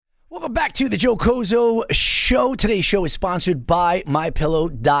Welcome back to the Joe Cozo Show. Today's show is sponsored by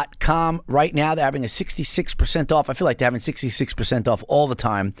MyPillow.com. Right now, they're having a 66% off. I feel like they're having 66% off all the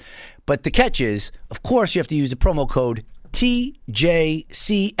time. But the catch is, of course, you have to use the promo code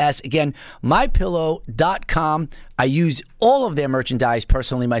TJCS. Again, MyPillow.com. I use all of their merchandise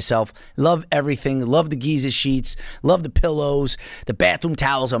personally myself. Love everything. Love the Giza sheets. Love the pillows. The bathroom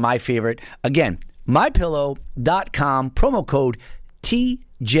towels are my favorite. Again, MyPillow.com. Promo code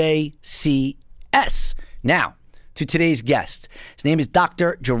TJCS. Now, to today's guest. His name is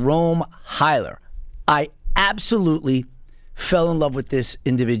Dr. Jerome Huyler. I absolutely fell in love with this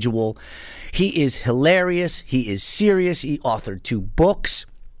individual. He is hilarious. He is serious. He authored 2 books.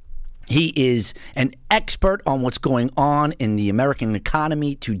 He is an expert on what's going on in the American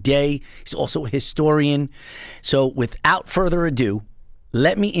economy today. He's also a historian. So without further ado,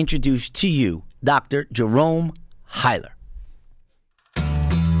 let me introduce to you Dr. Jerome Huyler.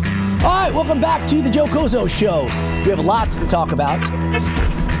 All right, welcome back to the Joe Cozo Show. We have lots to talk about.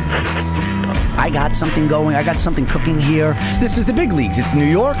 I got something going. I got something cooking here. This is the big leagues. It's New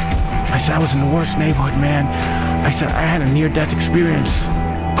York. I said I was in the worst neighborhood, man. I said I had a near-death experience.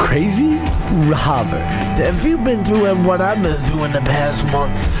 Crazy? Robert, if you've been through what I've been through in the past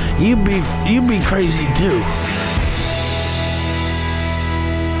month, you'd be crazy too.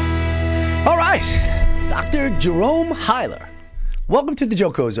 All right, Dr. Jerome Huyler. Welcome to the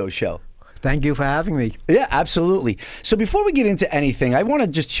Joe Cozo Show. Thank you for having me. Yeah, absolutely. So before we get into anything, I want to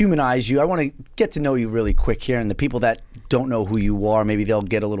just humanize you. I want to get to know you really quick here. And the people that don't know who you are, maybe they'll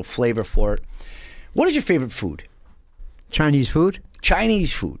get a little flavor for it. What is your favorite food? Chinese food.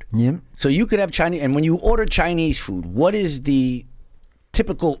 Chinese food. Yeah. So you could have Chinese. And when you order Chinese food, what is the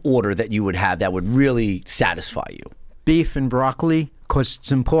typical order that you would have that would really satisfy you? Beef and broccoli, because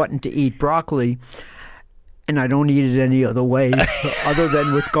it's important to eat broccoli. And I don't eat it any other way other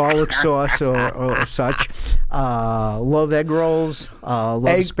than with garlic sauce or such. Love egg rolls.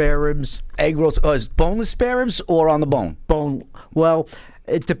 Love spare ribs. Egg rolls. Is boneless spare ribs or on the bone? Bone. Well,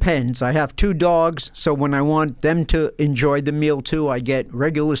 it depends. I have 2 dogs, so when I want them to enjoy the meal too, I get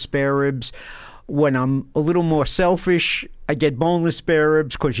regular spare ribs. When I'm a little more selfish, I get boneless spare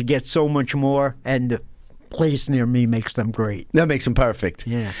ribs because you get so much more, and the place near me makes them great. That makes them perfect.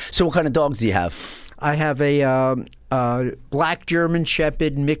 Yeah. So what kind of dogs do you have? I have a black German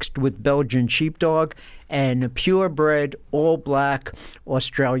Shepherd mixed with Belgian Sheepdog and a purebred all-black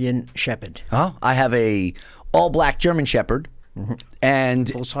Australian Shepherd. Oh, I have a all-black German Shepherd. Mm-hmm.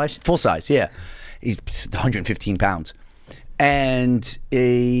 And full size? Full size, yeah. He's 115 pounds. And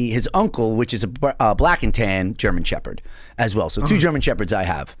his uncle, which is a black and tan German Shepherd as well. So 2 German Shepherds I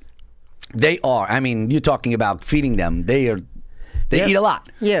have. They are, I mean, you're talking about feeding them. They eat a lot.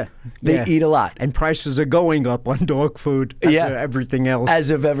 Yeah. They eat a lot. And prices are going up on dog food as of everything else.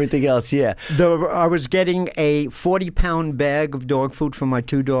 As of everything else, yeah. I was getting a 40-pound bag of dog food for my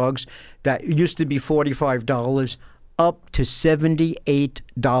 2 dogs that used to be $45, up to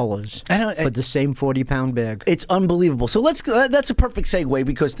 $78 for the same 40-pound bag. It's unbelievable. So that's a perfect segue,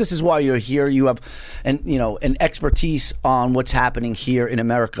 because this is why you're here. You have an expertise on what's happening here in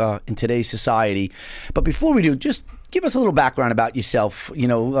America in today's society. But before we do, just give us a little background about yourself,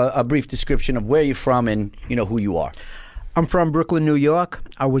 a brief description of where you're from and, who you are. I'm from Brooklyn, New York.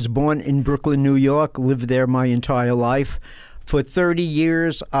 I was born in Brooklyn, New York, lived there my entire life. For 30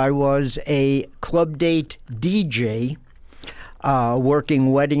 years, I was a club date DJ,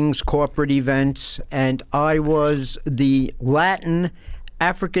 working weddings, corporate events, and I was the Latin,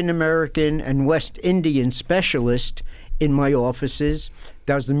 African American, and West Indian specialist in my offices.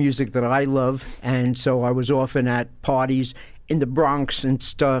 That was the music that I love, and so I was often at parties in the Bronx and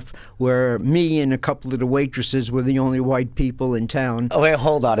stuff where me and a couple of the waitresses were the only white people in town. Oh, wait,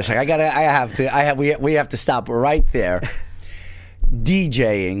 hold on a second. We have to stop right there.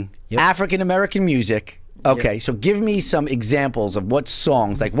 DJing, African American music. Okay, so give me some examples of what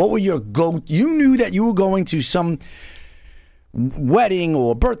songs, like what were you knew that you were going to some wedding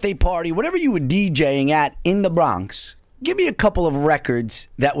or birthday party, whatever you were DJing at in the Bronx. Give me a couple of records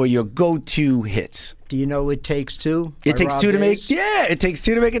that were your go-to hits. Do you know It Takes Two? It Takes Two to make, It Takes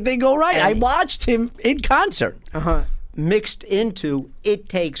Two to make a thing go right. And I watched him in concert. Mixed into It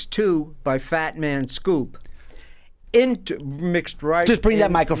Takes Two by Fat Man Scoop. Mixed right. Just bring that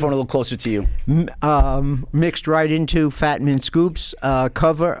microphone a little closer to you. Mixed right into Fat Man Scoop's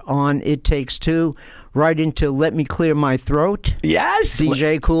cover on It Takes Two, right into Let Me Clear My Throat. Yes,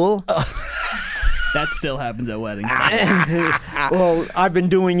 DJ Cool. That still happens at weddings. Well, I've been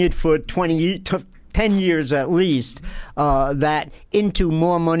doing it for 10 10 years at least, that into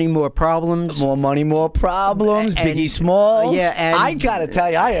More Money, More Problems. More Money, More Problems, Biggie Smalls. Yeah, and I gotta tell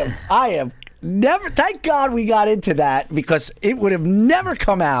you, I am never. Thank God we got into that, because it would have never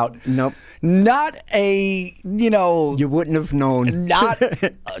come out. Nope. Not a, You wouldn't have known. not,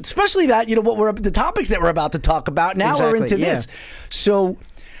 especially that, what the topics that we're about to talk about. Now we're into Exactly, yeah. this. So,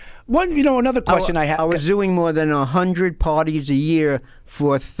 another question I have. I was doing more than 100 parties a year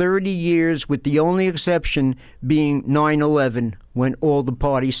for 30 years, with the only exception being 9/11, when all the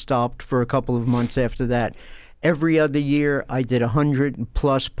parties stopped for a couple of months after that. Every other year, I did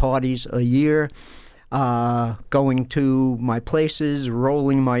 100+ parties a year, going to my places,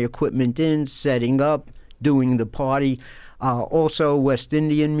 rolling my equipment in, setting up, doing the party. Also, West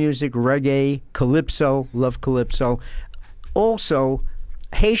Indian music, reggae, calypso, love calypso. Also,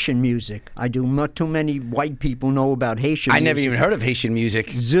 Haitian music. I do. Not too many white people know about Haitian music. I never even heard of Haitian music.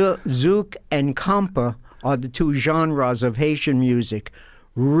 Zouk and compa are the two genres of Haitian music.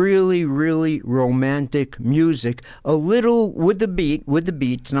 Really, really romantic music. A little with the beat.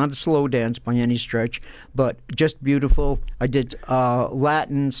 It's not a slow dance by any stretch, but just beautiful. I did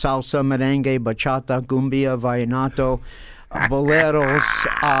Latin, salsa, merengue, bachata, cumbia, vallenato, boleros.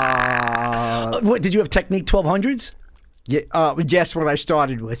 What, did you have Technique 1200s? Yeah, just what I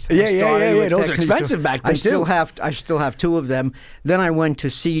started with. Yeah. Those are expensive back then, too. I still have two of them. Then I went to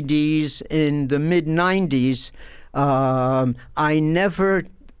CDs in the mid-'90s. I never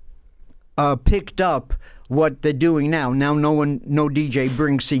picked up what they're doing now. Now no DJ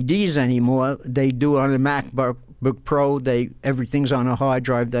brings CDs anymore. They do it on a MacBook Pro. Everything's on a hard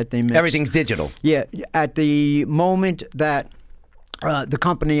drive that they mix. Everything's digital. Yeah. At the moment that the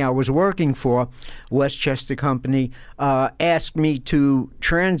company I was working for, Westchester Company, asked me to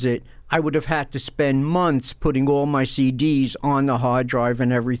transit, I would have had to spend months putting all my CDs on the hard drive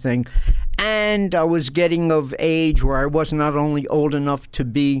and everything. And I was getting of age where I was not only old enough to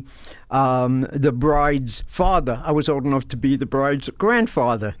be the bride's father, I was old enough to be the bride's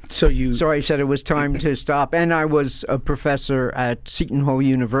grandfather. So I said it was time to stop. And I was a professor at Seton Hall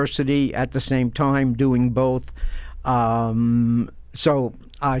University at the same time, doing both. So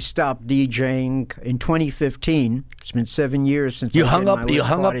I stopped DJing in 2015. It's been 7 years since you hung up the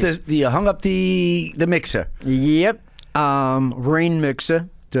mixer. Yep, Rain mixer,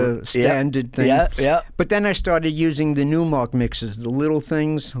 the standard thing. Yeah. But then I started using the Newmark mixes, the little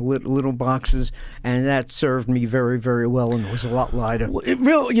things, little boxes, and that served me very, very well, and it was a lot lighter.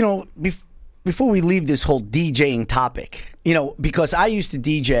 Before we leave this whole DJing topic, because I used to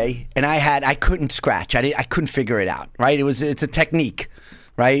DJ and I couldn't scratch. I couldn't figure it out, right? It's a technique,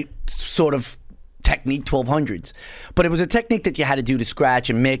 right? Sort of Technique 1200s. But it was a technique that you had to do to scratch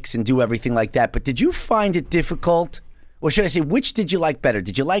and mix and do everything like that. But did you find it difficult? Or should I say, which did you like better?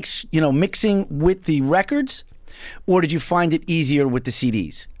 Did you like, mixing with the records, or did you find it easier with the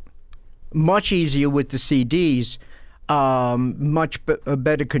CDs? Much easier with the CDs.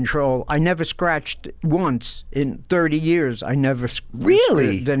 Better control. I never scratched once in 30 years. I never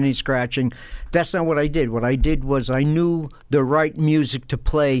did any scratching. That's not what I did. What I did was I knew the right music to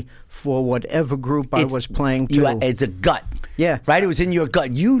play for whatever group I was playing to. It's a gut. Yeah. Right? It was in your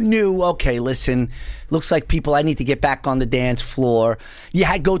gut. You knew, okay, listen, looks like I need to get back on the dance floor. You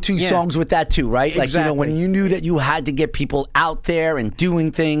had go-to songs with that too, right? Exactly. Like, when you knew that you had to get people out there and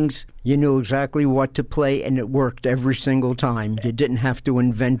doing things. You knew exactly what to play, and it worked every single time. You didn't have to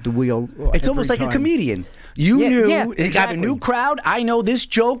invent the wheel. It's almost like a comedian. You knew, exactly. I have a new crowd. I know this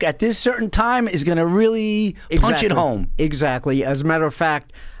joke at this certain time is going to really punch it home. Exactly. As a matter of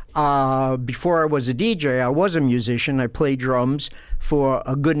fact, before I was a DJ, I was a musician. I played drums for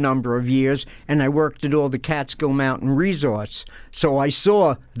a good number of years, and I worked at all the Catskill Mountain resorts. So I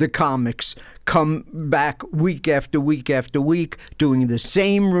saw the comics come back week after week after week, doing the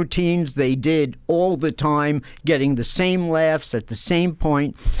same routines they did all the time, getting the same laughs at the same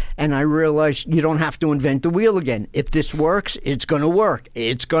point, and I realized you don't have to invent the wheel again. If this works, it's going to work.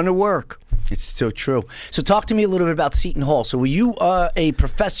 It's going to work. It's so true. So talk to me a little bit about Seton Hall. So were you a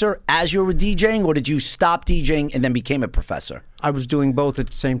professor as you were DJing, or did you stop DJing and then became a professor? I was doing both at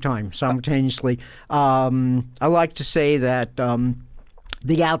the same time, simultaneously. I like to say that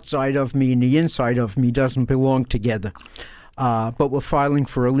the outside of me and the inside of me doesn't belong together. But we're filing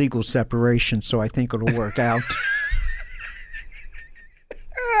for a legal separation, so I think it'll work out.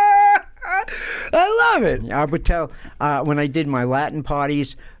 I love it. I would tell, when I did my Latin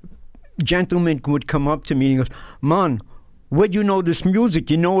parties, gentlemen would come up to me and he goes, "Man, where do you know this music?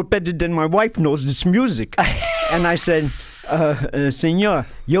 You know it better than my wife knows this music." And I said, "Señor,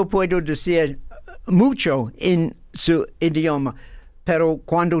 yo puedo decir mucho en su idioma, pero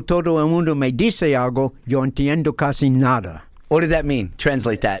cuando todo el mundo me dice algo, yo entiendo casi nada. What does that mean?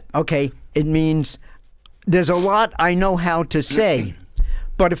 Translate that. Okay, it means there's a lot I know how to say,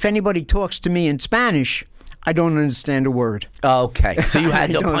 but if anybody talks to me in Spanish, I don't understand a word. Okay, so you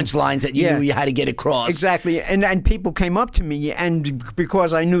had the punchlines that you knew you had to get across. Exactly, and people came up to me, and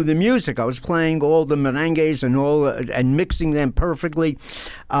because I knew the music, I was playing all the merengues and mixing them perfectly,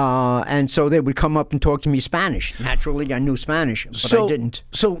 and so they would come up and talk to me Spanish. Naturally, I knew Spanish, but I didn't.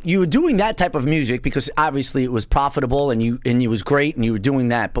 So you were doing that type of music because obviously it was profitable and it was great, and you were doing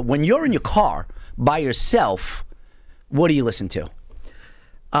that. But when you're in your car by yourself, what do you listen to?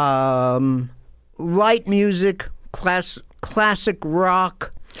 Light music, classic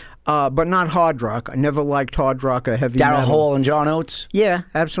rock, but not hard rock. I never liked hard rock or heavy metal. Daryl Hall and John Oates? Yeah,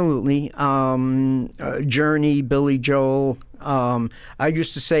 absolutely. Journey, Billy Joel. I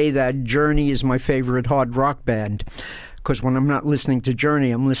used to say that Journey is my favorite hard rock band. Because when I'm not listening to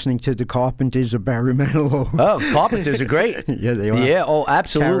Journey, I'm listening to the Carpenters or Barry Manilow. Oh, Carpenters are great. Yeah, they are. Yeah, oh,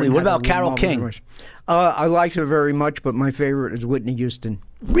 absolutely. What about Carole King? I like her very much, but my favorite is Whitney Houston.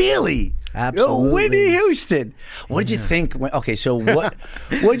 Really? Absolutely. Oh, Whitney Houston. What did you think? So what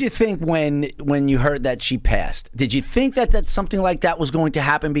did you think when you heard that she passed? Did you think that something like that was going to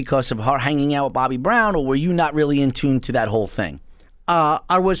happen because of her hanging out with Bobby Brown, or were you not really in tune to that whole thing?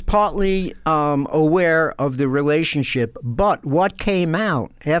 I was partly aware of the relationship, but what came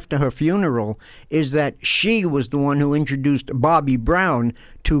out after her funeral is that she was the one who introduced Bobby Brown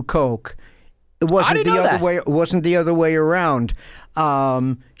to coke. It wasn't the other way. It wasn't the other way around.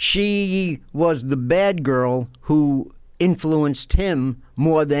 She was the bad girl who influenced him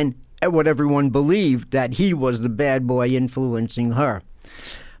more than what everyone believed, that he was the bad boy influencing her.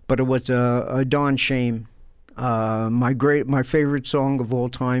 But it was a darn shame. My favorite song of all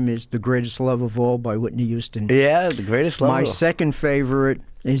time is "The Greatest Love of All" by Whitney Houston. Yeah, the greatest love. My second favorite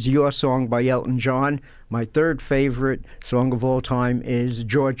is "Your Song" by Elton John. My third favorite song of all time is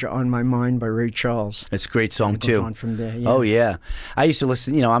 "Georgia on My Mind" by Ray Charles. It's a great song It goes too. on from there, yeah. Oh yeah, I used to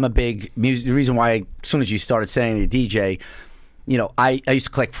listen. I'm a big music. The reason why, as soon as you started saying the DJ, I used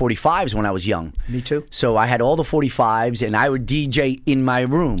to collect 45s when I was young. Me too. So I had all the 45s, and I would DJ in my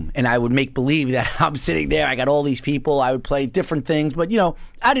room, and I would make believe that I'm sitting there. I got all these people. I would play different things, but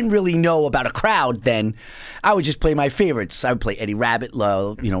I didn't really know about a crowd then. I would just play my favorites. I would play Eddie Rabbit,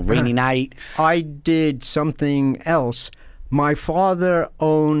 Rainy Night. I did something else. My father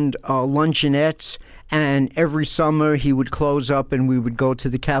owned luncheonettes, and every summer he would close up and we would go to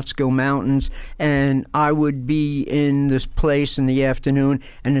the Catskill Mountains, and I would be in this place in the afternoon,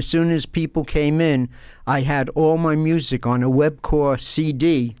 and as soon as people came in, I had all my music on a Webcore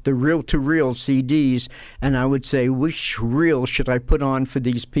CD, the reel-to-reel CDs, and I would say, which reel should I put on for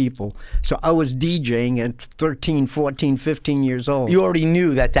these people? So I was DJing at 13, 14, 15 years old. You already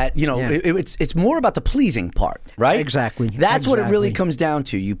knew that it's more about the pleasing part, right? Exactly. That's what it really comes down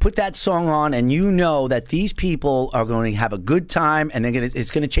to. You put that song on, and you know that these people are going to have a good time, and it's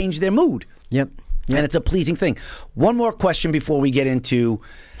going to change their mood. Yep. And it's a pleasing thing. One more question before we get into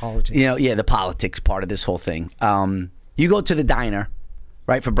politics. The politics part of this whole thing. You go to the diner,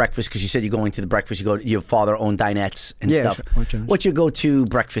 right, for breakfast, because you said you're going to the breakfast. You go to your father-owned dinettes and stuff. What's your go-to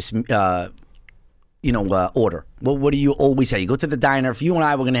breakfast order? What do you always say? You go to the diner. If you and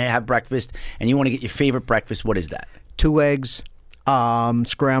I were going to have breakfast and you want to get your favorite breakfast, what is that? 2 eggs,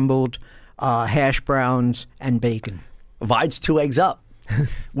 scrambled, hash browns, and bacon. Mine's 2 eggs up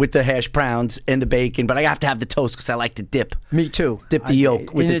with the hash browns and the bacon, but I have to have the toast because I like to dip. Me too. Dip the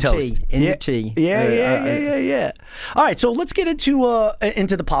yolk with the toast. In the tea. Yeah. All right, so let's get into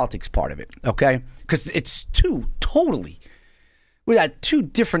the politics part of it, okay? Because it's we got 2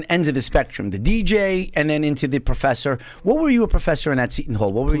 different ends of the spectrum, the DJ and then into the professor. What were you a professor in at Seton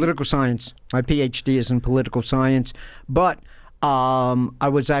Hall? Political science. My PhD is in political science, but I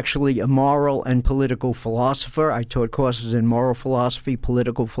was actually a moral and political philosopher. I taught courses in moral philosophy,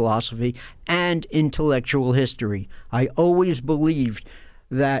 political philosophy, and intellectual history. I always believed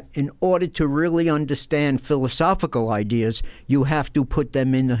that in order to really understand philosophical ideas, you have to put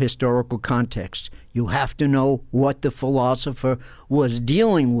them in the historical context. You have to know what the philosopher was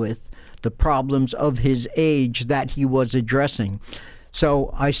dealing with, the problems of his age that he was addressing.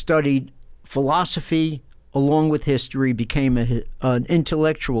 So I studied philosophy along with history, became an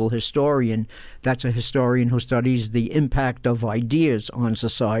intellectual historian. That's a historian who studies the impact of ideas on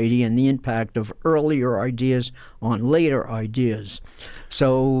society and the impact of earlier ideas on later ideas.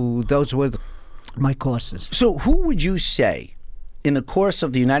 So those were my courses. So who would you say, in the course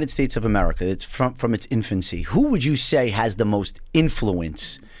of the United States of America, it's from its infancy, who would you say has the most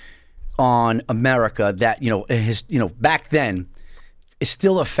influence on America that, back then, is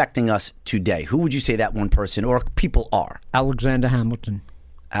still affecting us today? Who would you say that one person or people are? Alexander Hamilton.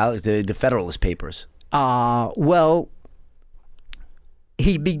 The Federalist Papers. Well,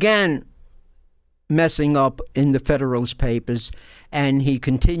 he began messing up in the Federalist Papers, and he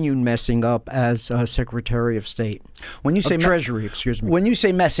continued messing up as Secretary of State. When you say Treasury, excuse me. When you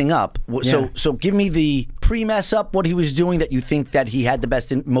say messing up, so give me the pre-mess up, what he was doing that you think that he had the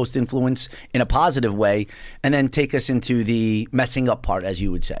best, most influence in a positive way, and then take us into the messing up part, as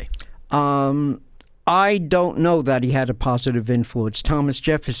you would say. I don't know that he had a positive influence. Thomas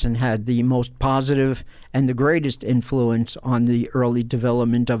Jefferson had the most positive and the greatest influence on the early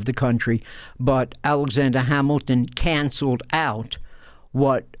development of the country, but Alexander Hamilton canceled out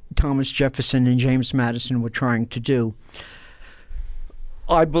what Thomas Jefferson and James Madison were trying to do.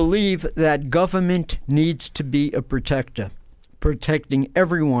 I believe that government needs to be a protector, protecting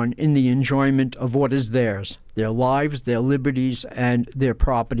everyone in the enjoyment of what is theirs, their lives, their liberties, and their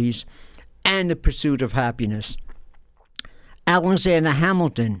properties, and the pursuit of happiness. Alexander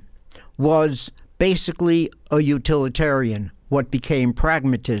Hamilton was basically a utilitarian, what became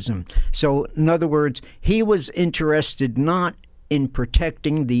pragmatism. So, in other words, he was interested not in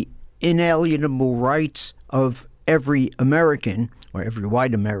protecting the inalienable rights of every American, or every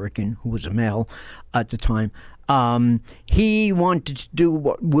white American who was a male at the time. He wanted to do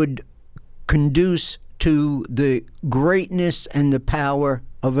what would conduce to the greatness and the power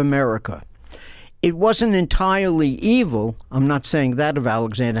of America. It wasn't entirely evil. I'm not saying that of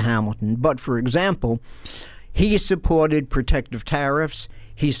Alexander Hamilton, but for example, he supported protective tariffs,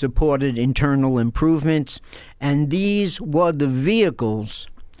 he supported internal improvements, and these were the vehicles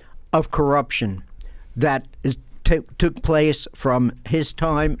of corruption that took place from his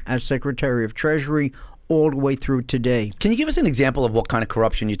time as Secretary of Treasury all the way through today. Can you give us an example of what kind of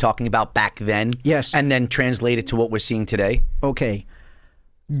corruption you're talking about back then? Yes. And then translate it to what we're seeing today? Okay.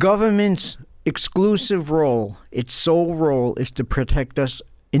 Government's exclusive role, its sole role, is to protect us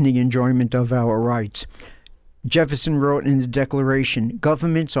in the enjoyment of our rights. Jefferson wrote in the Declaration,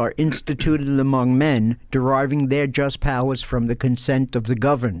 governments are instituted among men, deriving their just powers from the consent of the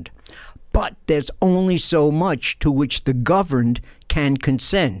governed. But there's only so much to which the governed can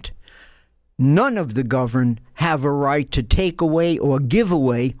consent. None of the governed have a right to take away or give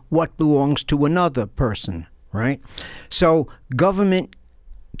away what belongs to another person, right? So government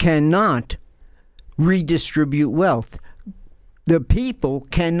cannot redistribute wealth. The people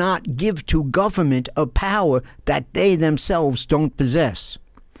cannot give to government a power that they themselves don't possess.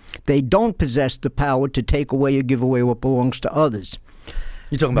 They don't possess the power to take away or give away what belongs to others.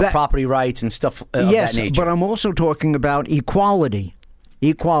 You're talking about property rights and stuff of that nature. Yes, but I'm also talking about equality.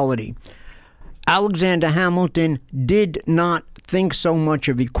 Equality. Alexander Hamilton did not think so much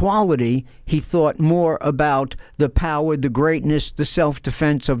of equality. He thought more about the power, the greatness, the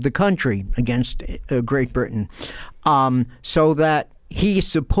self-defense of the country against Great Britain. So that he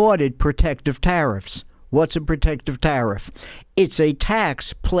supported protective tariffs. What's a protective tariff? It's a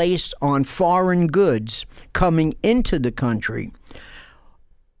tax placed on foreign goods coming into the country.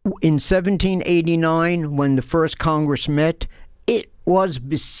 In 1789, when the first Congress met, it was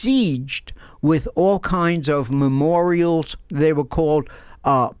besieged with all kinds of memorials. They were called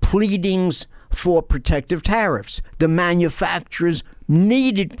pleadings for protective tariffs. The manufacturers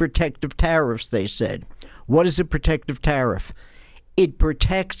needed protective tariffs, they said. What is a protective tariff? It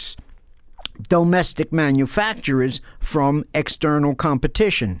protects domestic manufacturers from external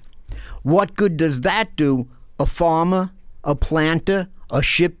competition. What good does that do? A farmer, a planter, a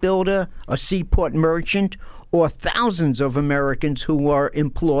shipbuilder, a seaport merchant, or thousands of Americans who are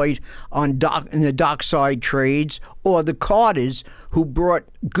employed in the dockside trades, or the carters who brought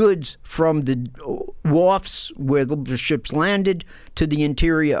goods from the wharfs where the ships landed to the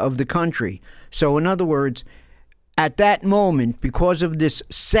interior of the country. So in other words, at that moment, because of this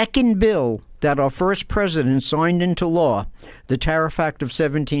second bill that our first president signed into law, the Tariff Act of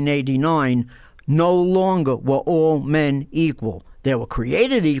 1789, no longer were all men equal. They were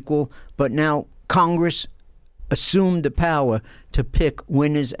created equal, but now Congress assumed the power to pick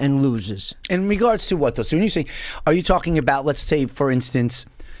winners and losers. In regards to what, though? So when you say, are you talking about, let's say, for instance,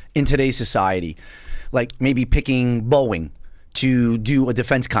 in today's society, like maybe picking Boeing to do a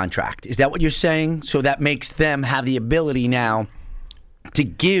defense contract? Is that what you're saying? So that makes them have the ability now to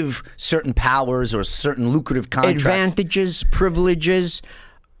give certain powers or certain lucrative contracts? Advantages, privileges,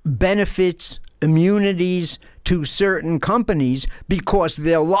 benefits, immunities to certain companies because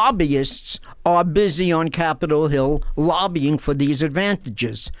their lobbyists are busy on Capitol Hill lobbying for these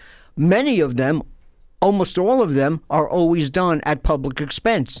advantages. Many of them, almost all of them, are always done at public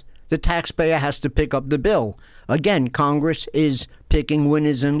expense. the taxpayer has to pick up the bill. Again, Congress is picking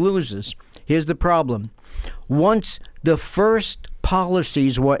winners and losers. Here's the problem. Once the first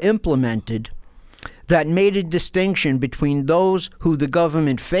policies were implemented that made a distinction between those who the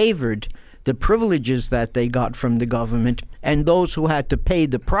government favored, the privileges that they got from the government, and those who had to pay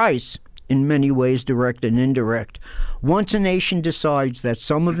the price, in many ways direct and indirect. Once a nation decides that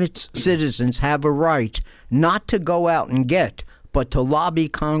some of its citizens have a right not to go out and get, but to lobby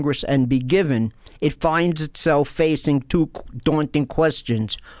Congress and be given, it finds itself facing two daunting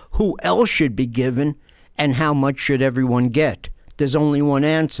questions. Who else should be given, and how much should everyone get? There's only one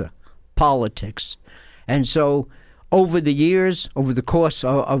answer: politics. And so over the years, over the course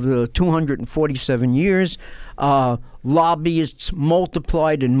of the 247 years, lobbyists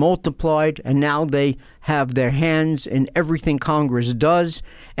multiplied and multiplied, and now they have their hands in everything Congress does.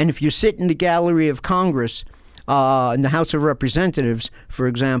 And if you sit in the gallery of Congress, in the House of Representatives, for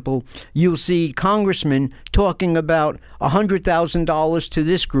example, you'll see congressmen talking about $100,000 to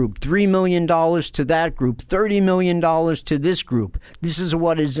this group, $3 million to that group, $30 million to this group. This is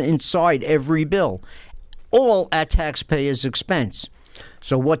what is inside every bill, all at taxpayers' expense.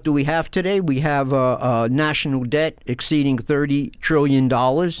 So what do we have today? We have a national debt exceeding $30 trillion.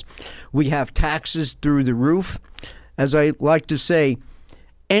 We have taxes through the roof. As I like to say,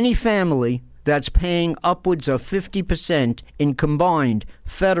 any family that's paying upwards of 50% in combined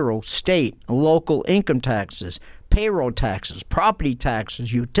federal, state, local income taxes, payroll taxes, property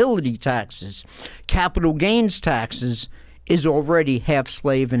taxes, utility taxes, capital gains taxes is already half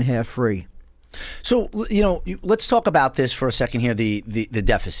slave and half free. So, let's talk about this for a second here, the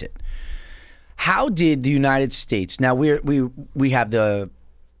deficit. How did the United States, now we have the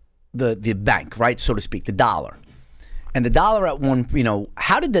bank, right, so to speak, the dollar. And the dollar at one,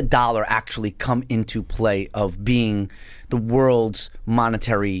 how did the dollar actually come into play of being the world's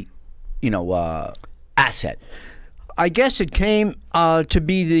monetary, asset? I guess it came to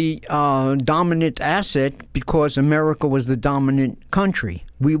be the dominant asset because America was the dominant country.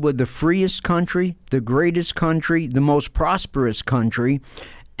 We were the freest country, the greatest country, the most prosperous country.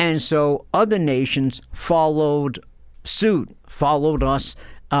 And so other nations followed suit, followed us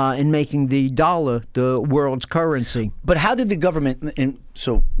in making the dollar the world's currency. But how did the government, and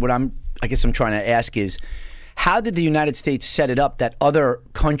so what I guess I'm trying to ask is, how did the United States set it up that other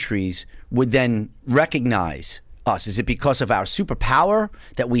countries would then recognize us? Is it because of our superpower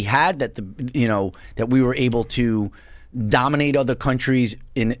that we had, that that we were able to dominate other countries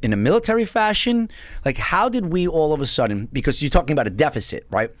in a military fashion? Like, how did we all of a sudden, because you're talking about a deficit,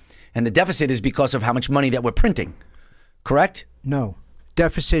 right? And the deficit is because of how much money that we're printing, correct? No.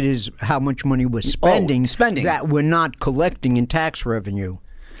 Deficit is how much money we're spending that we're not collecting in tax revenue.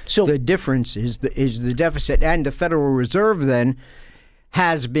 So the difference is the deficit. And the Federal Reserve then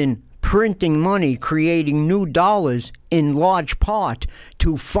has been printing money, creating new dollars in large part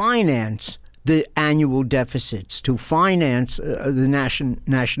to finance the annual deficits, to finance the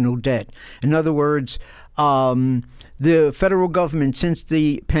national debt. In other words, the federal government, since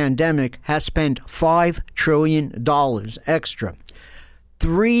the pandemic, has spent $5 trillion extra.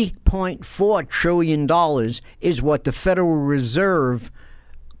 $3.4 trillion is what the Federal Reserve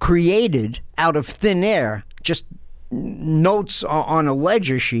created out of thin air, just notes on a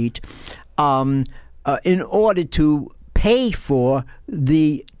ledger sheet, in order to pay for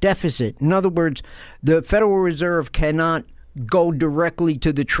the deficit. In other words, the Federal Reserve cannot go directly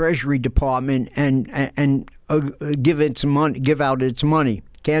to the Treasury Department and give out its money.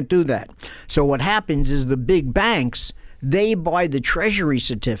 Can't do that. So what happens is the big banks, they buy the Treasury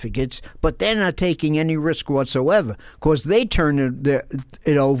certificates, but they're not taking any risk whatsoever because they turn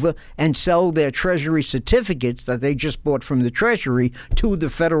it over and sell their Treasury certificates that they just bought from the Treasury to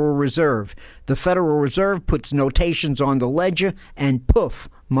the Federal Reserve. The Federal Reserve puts notations on the ledger, and poof,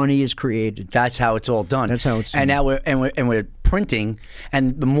 money is created. That's how it's all done. That's how it's done. And now we're printing,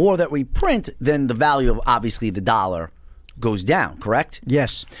 and the more that we print, then the value of obviously the dollar goes down, correct?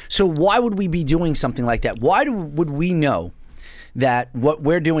 Yes. So why would we be doing something like that? Why would we know that what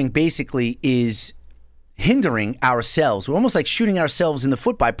we're doing basically is hindering ourselves? We're almost like shooting ourselves in the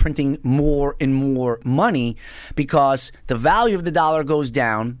foot by printing more and more money because the value of the dollar goes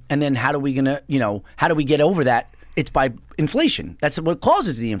down. And then how do we get over that? It's by inflation. That's what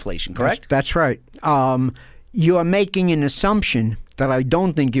causes the inflation, correct? That's right. You are making an assumption that I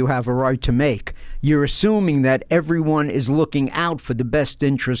don't think you have a right to make. You're assuming that everyone is looking out for the best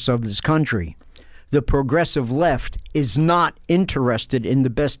interests of this country. The progressive left is not interested in the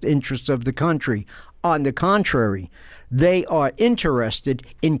best interests of the country. On the contrary, they are interested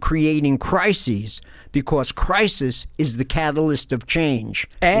in creating crises because crisis is the catalyst of change,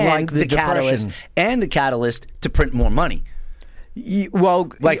 And like the Depression. the catalyst to print more money.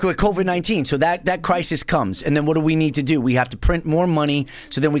 Well, Like with COVID-19. So that crisis comes. And then what do we need to do? We have to print more money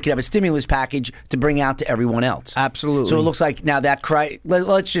so then we can have a stimulus package to bring out to everyone else. Absolutely. So it looks like now that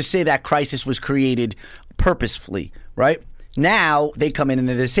let's just say that crisis was created purposefully, right? Now they come in and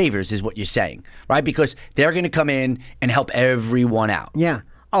they're the saviors, is what you're saying, right? Because they're going to come in and help everyone out. yeah.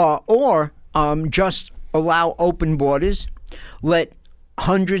 Or just allow open borders, let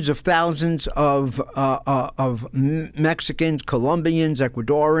hundreds of thousands of Mexicans, Colombians,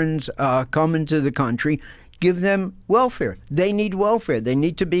 Ecuadorians come into the country. Give them welfare. They need welfare. They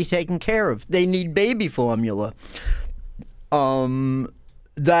need to be taken care of. They need baby formula.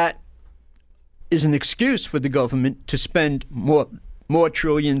 That is an excuse for the government to spend more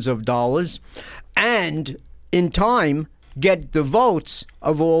trillions of dollars, and in time get the votes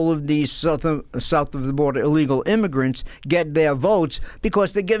of all of these south of the border illegal immigrants, get their votes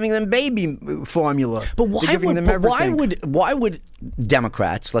because they're giving them baby formula. But why they're giving would, them but everything. why would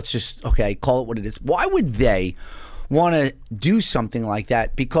Democrats, let's just call it what it is, why would they want to do something like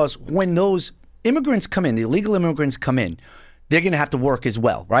that? Because when those immigrants come in, the illegal immigrants come in, they're going to have to work as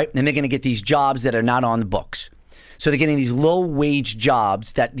well, right? And they're going to get these jobs that are not on the books. So they're getting these low-wage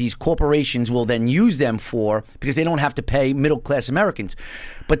jobs that these corporations will then use them for because they don't have to pay middle-class Americans.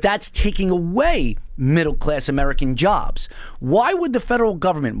 But that's taking away middle-class American jobs. Why would the federal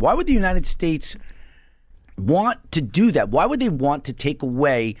government, why would the United States want to do that? Why would they want to take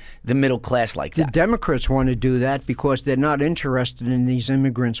away the middle class like The that? Democrats want to do that because they're not interested in these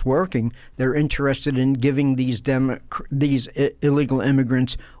immigrants working. They're interested in giving these illegal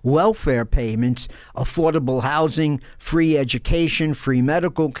immigrants welfare payments, affordable housing, free education, free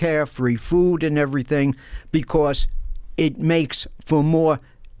medical care, free food and everything, because it makes for more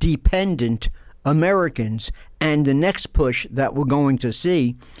dependent Americans. And the next push that we're going to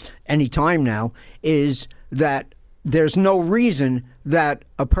see any time now is that there's no reason that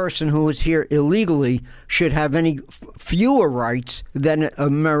a person who is here illegally should have any fewer rights than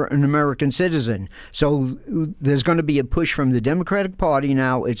an American citizen. So there's going to be a push from the Democratic Party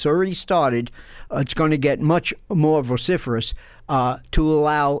now. It's already started. It's going to get much more vociferous to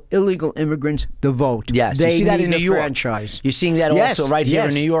allow illegal immigrants to vote. Yes, they you see that need in New a York. franchise. You're seeing that also right here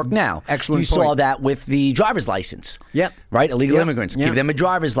in New York now. Excellent You saw point. that with the driver's license. Yep. Right? Illegal Yep. immigrants. Yep. Give them a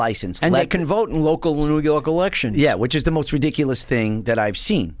driver's license. And they can vote in local New York elections. Yeah, which is the most ridiculous thing that I've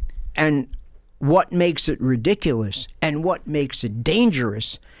seen. And what makes it ridiculous and what makes it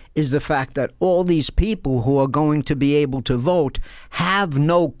dangerous is the fact that all these people who are going to be able to vote have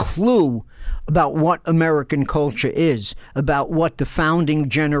no clue about what American culture is, about what the founding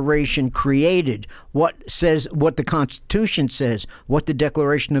generation created, what the Constitution says, what the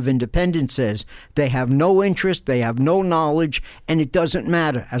Declaration of Independence says. They have no interest, they have no knowledge, and it doesn't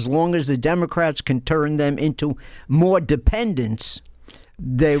matter. As long as the Democrats can turn them into more dependents,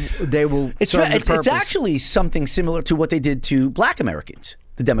 they will serve the purpose. It's actually something similar to what they did to black Americans,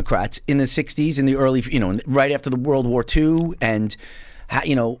 the Democrats, in the 60s, in the early, right after the World War II, and,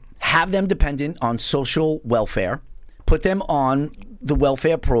 have them dependent on social welfare, put them on the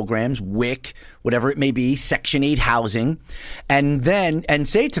welfare programs, WIC, whatever it may be, Section 8 housing, and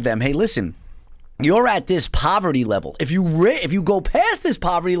say to them, hey, listen, you're at this poverty level. If you go past this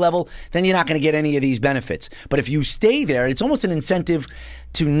poverty level, then you're not going to get any of these benefits. But if you stay there, it's almost an incentive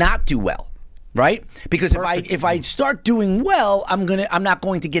to not do well, right? Because if I start doing well, I'm not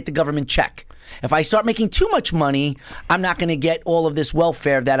going to get the government check. If I start making too much money, I'm not going to get all of this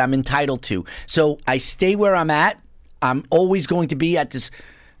welfare that I'm entitled to. So I stay where I'm at. I'm always going to be at this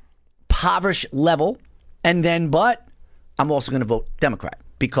impoverished level, but I'm also going to vote Democrat.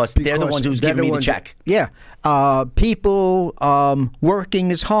 Because they're the ones who's giving me the check. Yeah. People, working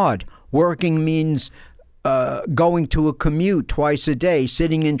is hard. Working means going to a commute twice a day,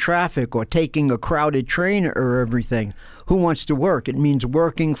 sitting in traffic, or taking a crowded train or everything. Who wants to work? It means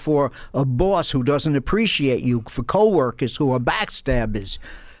working for a boss who doesn't appreciate you, for coworkers who are backstabbers.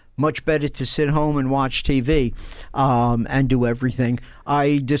 Much better to sit home and watch TV and do everything.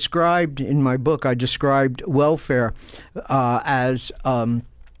 In my book, I described welfare as an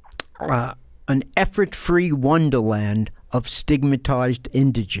effort-free wonderland of stigmatized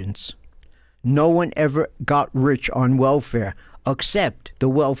indigence. No one ever got rich on welfare except the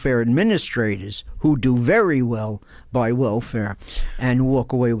welfare administrators, who do very well by welfare and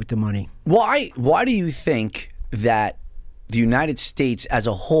walk away with the money. Why do you think that the United States as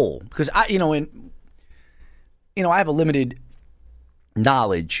a whole, because I have a limited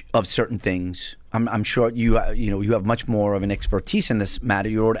knowledge of certain things I'm sure you have much more of an expertise in this matter.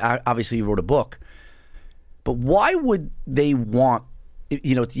 Obviously you wrote a book, but why would they want?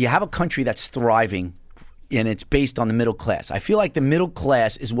 You have a country that's thriving, and it's based on the middle class. I feel like the middle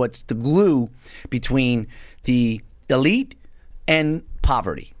class is what's the glue between the elite and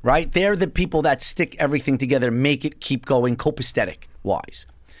poverty, right? They're the people that stick everything together, make it keep going, copacetic wise.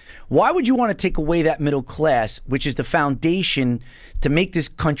 Why would you want to take away that middle class, which is the foundation to make this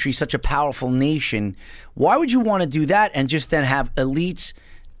country such a powerful nation? Why would you want to do that and just then have elites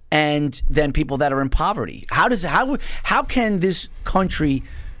and then people that are in poverty? How can this country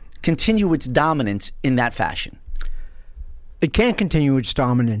continue its dominance in that fashion? It can't continue its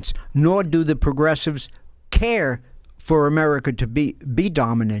dominance, nor do the progressives care for America to be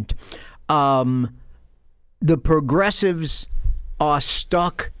dominant. The progressives are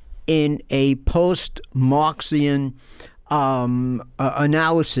stuck in a post-Marxian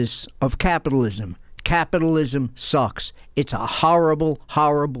analysis of capitalism. Capitalism sucks. It's a horrible,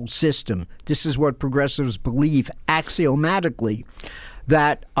 horrible system. This is what progressives believe axiomatically,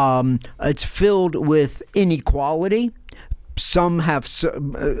 that it's filled with inequality.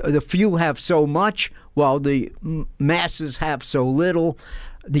 The few have so much, while the masses have so little.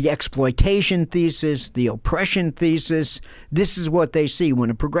 The exploitation thesis, the oppression thesis, this is what they see. When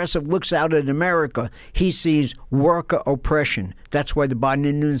a progressive looks out at America, he sees worker oppression. That's why the Biden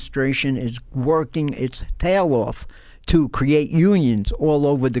administration is working its tail off to create unions all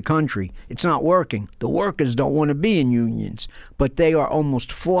over the country. It's not working. The workers don't want to be in unions, but they are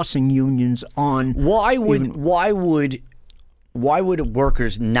almost forcing unions on. Why would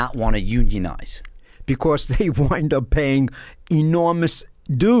workers not want to unionize? Because they wind up paying enormous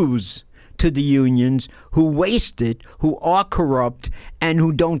dues to the unions, who waste it, who are corrupt, and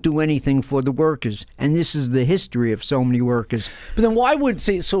who don't do anything for the workers. And this is the history of so many workers. But then why would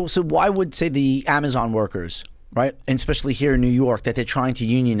the Amazon workers, right, and especially here in New York, that they're trying to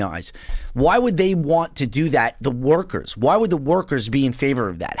unionize, why would they want to do that? The workers, why would the workers be in favor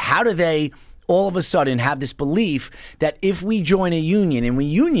of that? How do they all of a sudden have this belief that if we join a union and we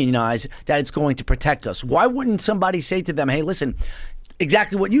unionize, that it's going to protect us? Why wouldn't somebody say to them, hey, listen,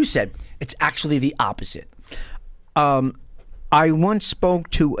 exactly what you said, it's actually the opposite? I once spoke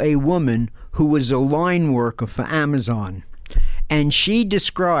to a woman who was a line worker for Amazon, and she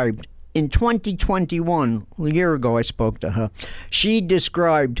described, in 2021, a year ago I spoke to her, she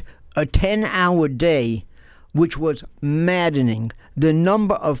described a 10-hour day, which was maddening. The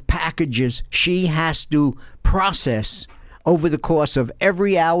number of packages she has to process over the course of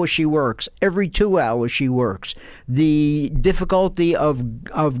every hour she works, every 2 hours she works, the difficulty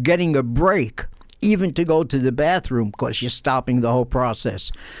of getting a break, even to go to the bathroom, because you're stopping the whole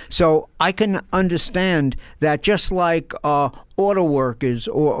process. So I can understand that, just like auto workers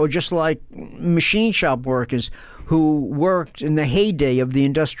or just like machine shop workers who worked in the heyday of the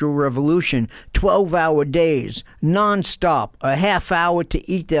Industrial Revolution, 12-hour days, nonstop, a half hour to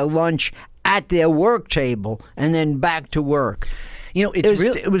eat their lunch at their work table, and then back to work.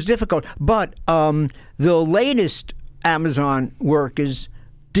 It was difficult. But the latest Amazon workers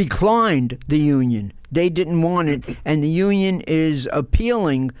declined the union. They didn't want it, and the union is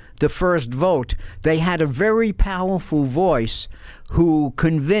appealing the first vote. They had a very powerful voice who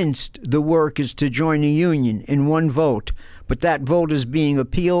convinced the workers to join a union in one vote. But that vote is being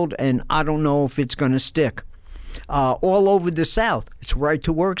appealed, and I don't know if it's going to stick. All over the South, it's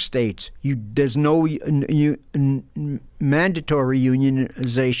right-to-work states. There's no mandatory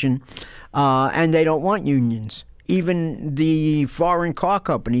unionization, and they don't want unions. Even the foreign car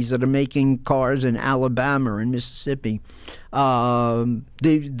companies that are making cars in Alabama and Mississippi,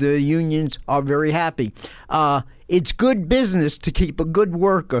 the unions are very happy. It's good business to keep a good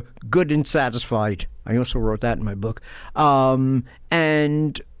worker good and satisfied. I also wrote that in my book.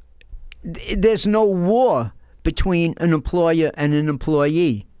 And there's no war between an employer and an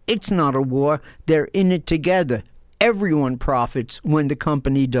employee. It's not a war. They're in it together. Everyone profits when the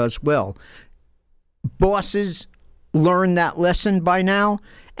company does well. Bosses learn that lesson by now,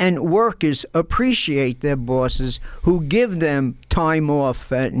 and workers appreciate their bosses who give them time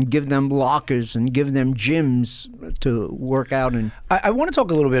off and give them lockers and give them gyms to work out in. I want to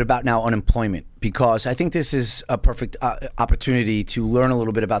talk a little bit about now unemployment, because I think this is a perfect opportunity to learn a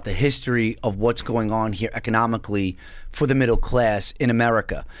little bit about the history of what's going on here economically for the middle class in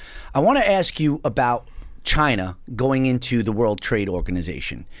America. I want to ask you about China going into the World Trade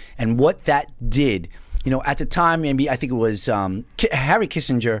Organization and what that did. At the time, maybe I think it was Henry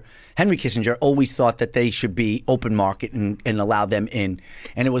Kissinger always thought that they should be open market and allow them in.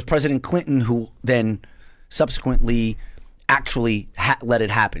 And it was President Clinton who then subsequently actually let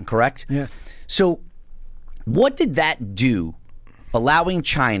it happen, correct? Yeah. So what did that do, allowing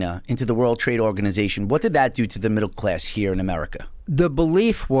China into the World Trade Organization, what did that do to the middle class here in America? The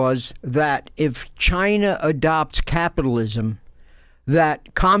belief was that if China adopts capitalism,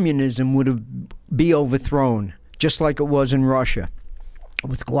 that communism would be overthrown, just like it was in Russia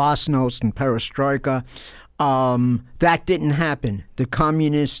with glasnost and perestroika. That didn't happen. The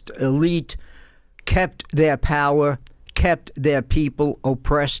communist elite kept their power, kept their people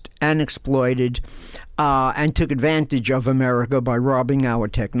oppressed and exploited, and took advantage of America by robbing our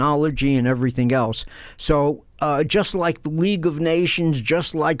technology and everything else. So just like the League of Nations,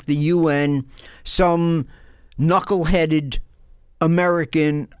 just like the UN, some knuckleheaded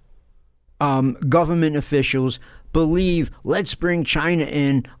American government officials believe, let's bring China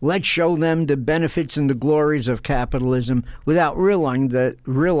in, let's show them the benefits and the glories of capitalism, without realizing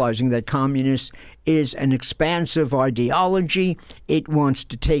that communist is an expansive ideology. It wants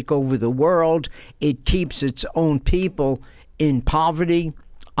to take over the world. It keeps its own people in poverty.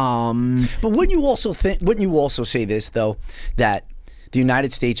 But wouldn't you also say this, though, that the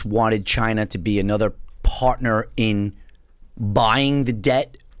United States wanted China to be another partner in buying the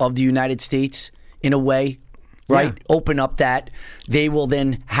debt of the United States in a way? Right? Yeah. Open up that. They will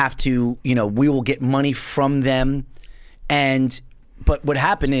then have to, we will get money from them. But what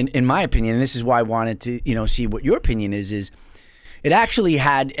happened, in my opinion, and this is why I wanted to, see what your opinion is it actually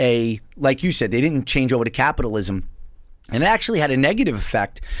had like you said, they didn't change over to capitalism. And it actually had a negative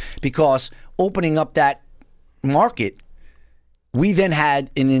effect, because opening up that market, we then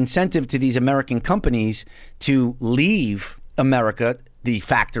had an incentive to these American companies to leave America, the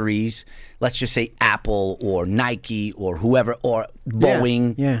factories, let's just say Apple or Nike or whoever, or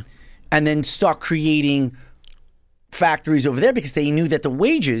Boeing, and then start creating factories over there, because they knew that the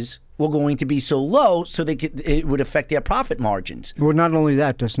wages were going to be so low, so it would affect their profit margins. Well, not only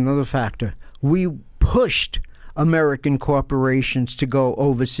that, that's another factor. We pushed American corporations to go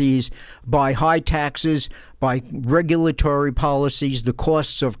overseas by high taxes, by regulatory policies, the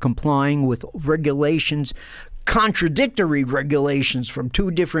costs of complying with regulations, contradictory regulations from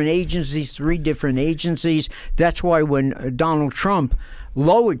 2 different agencies, 3 different agencies. That's why when Donald Trump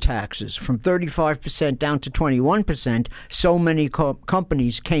lowered taxes from 35% down to 21%, so many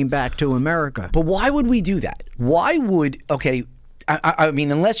companies came back to America. But why would we do that? Why would, I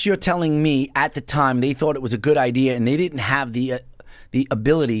mean, unless you're telling me at the time they thought it was a good idea and they didn't have the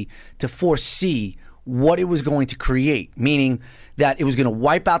ability to foresee what it was going to create, meaning that it was going to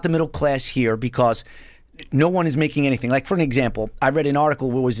wipe out the middle class here because no one is making anything. Like, for an example, I read an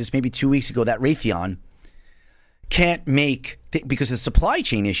article, what was this, maybe 2 weeks ago, that Raytheon can't make, because of supply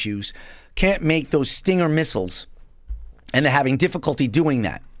chain issues, can't make those Stinger missiles. And they're having difficulty doing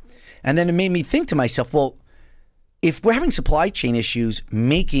that. And then it made me think to myself, well, if we're having supply chain issues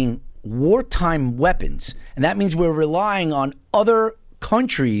making wartime weapons, and that means we're relying on other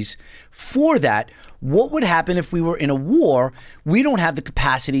countries for that, what would happen if we were in a war? We don't have the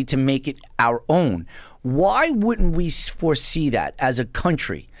capacity to make it our own. Why wouldn't we foresee that as a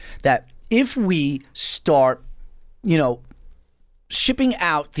country, that if we start, shipping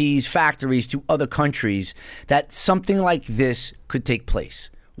out these factories to other countries, that something like this could take place?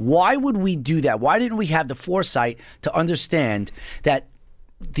 Why would we do that? Why didn't we have the foresight to understand that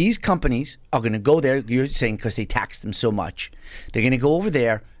these companies are going to go there, you're saying because they taxed them so much, they're going to go over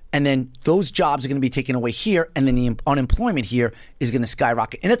there, and then those jobs are going to be taken away here, and then the unemployment here is going to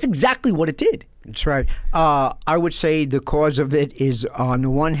skyrocket. And that's exactly what it did. That's right. I would say the cause of it is, on the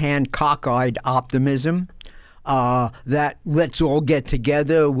one hand, cockeyed optimism, that let's all get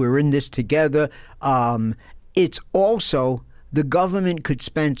together, we're in this together. It's also, the government could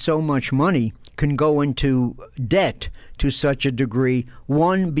spend so much money, can go into debt to such a degree.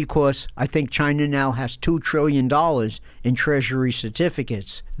 One, because I think China now has $2 trillion in treasury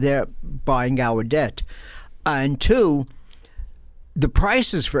certificates. They're buying our debt. And 2, the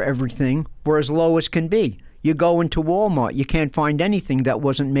prices for everything were as low as can be. You go into Walmart, you can't find anything that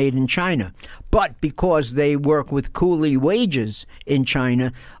wasn't made in China. But because they work with coolie wages in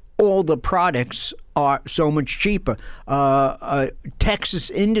China, all the products are so much cheaper. Texas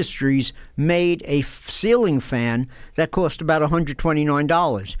Industries made a ceiling fan that cost about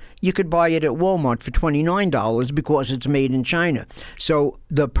 $129. You could buy it at Walmart for $29 because it's made in China. So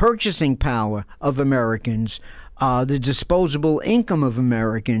the purchasing power of Americans, the disposable income of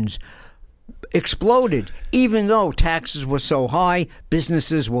Americans, exploded. Even though taxes were so high,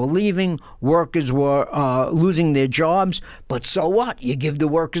 businesses were leaving, workers were losing their jobs. But so what? You give the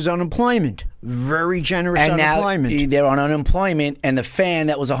workers unemployment. Very generous unemployment. Now they're on unemployment, and the fan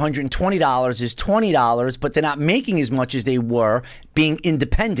that was $120 is $20, but they're not making as much as they were being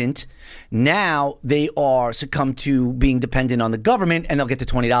independent. Now they are succumbed to being dependent on the government, and they'll get the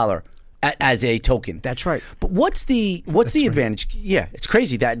 $20 as a token. That's right. But what's the advantage? Yeah, it's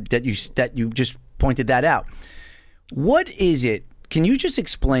crazy that you just pointed that out. What is it? Can you just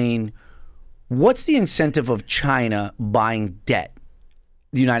explain what's the incentive of China buying debt,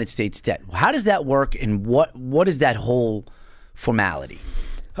 the United States debt? How does that work, and what is that whole formality?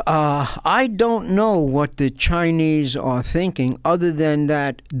 I don't know what the Chinese are thinking, other than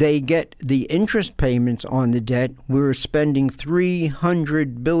that they get the interest payments on the debt. We're spending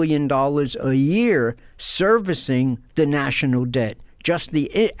 $300 billion a year servicing the national debt. Just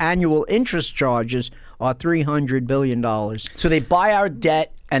the annual interest charges are $300 billion. So they buy our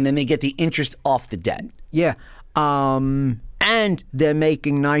debt, and then they get the interest off the debt. Yeah. And they're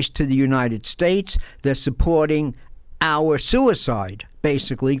making nice to the United States. They're supporting our suicide,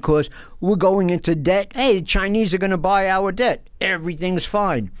 basically, because we're going into debt. Hey, the Chinese are going to buy our debt. Everything's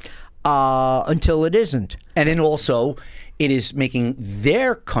fine until it isn't. And then also, it is making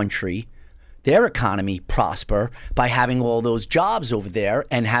their country, their economy prosper by having all those jobs over there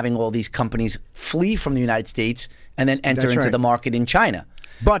and having all these companies flee from the United States and then enter into the market in China.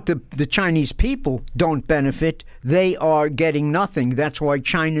 But the Chinese people don't benefit. They are getting nothing. That's why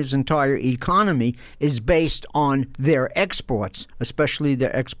China's entire economy is based on their exports, especially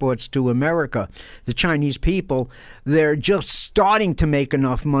their exports to America. The Chinese people, they're just starting to make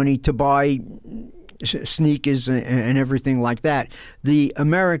enough money to buy sneakers and everything like that. The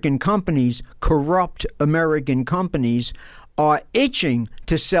American companies, corrupt American companies, are itching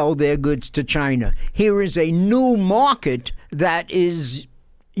to sell their goods to China. Here is a new market that is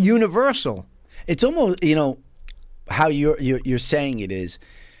universal. It's almost, how you're saying it is.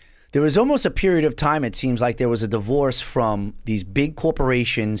 There was almost a period of time, it seems like there was a divorce from these big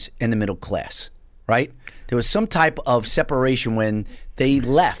corporations and the middle class, right? There was some type of separation when they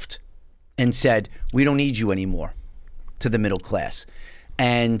left and said, we don't need you anymore, to the middle class.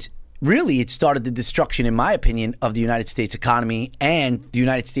 And really, it started the destruction, in my opinion, of the United States economy and the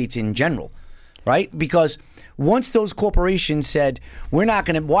United States in general, right? Because once those corporations said, we're not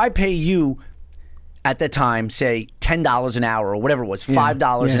going to, why pay you at the time, say $10 an hour or whatever it was,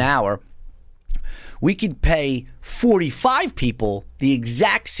 $5 an hour, we could pay 45 people the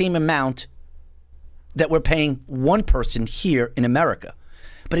exact same amount that we're paying one person here in America.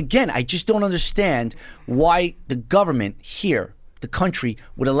 But again, I just don't understand why the government here, the country,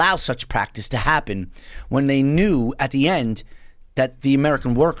 would allow such practice to happen when they knew at the end that the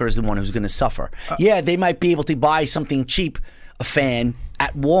American worker is the one who's going to suffer. Yeah, they might be able to buy something cheap, a fan,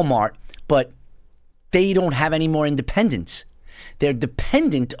 at Walmart, but they don't have any more independence. They're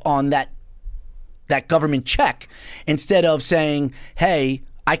dependent on that government check instead of saying, hey,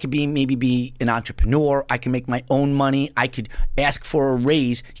 I could maybe be an entrepreneur. I can make my own money. I could ask for a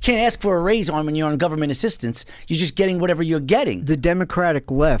raise. You can't ask for a raise when you're on government assistance. You're just getting whatever you're getting. The Democratic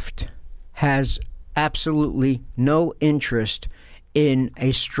left has absolutely no interest in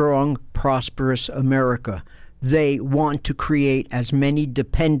a strong, prosperous America. They want to create as many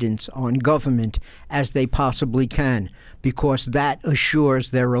dependents on government as they possibly can, because that assures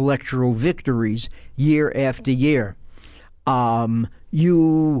their electoral victories year after year.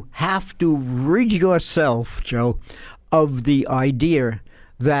 You have to rid yourself, Joe, of the idea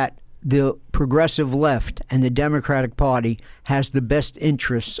that the progressive left and the Democratic Party has the best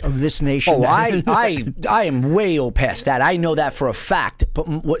interests of this nation. Oh, I am way past that. I know that for a fact.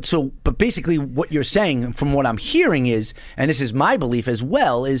 But basically what you're saying, from what I'm hearing is, and this is my belief as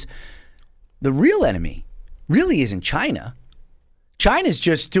well, is the real enemy really isn't China. China's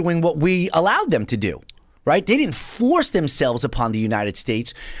just doing what we allowed them to do, right? They didn't force themselves upon the United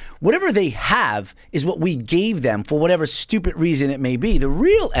States. Whatever they have is what we gave them for whatever stupid reason it may be. The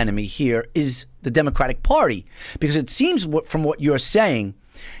real enemy here is the Democratic Party, because it seems from what you're saying,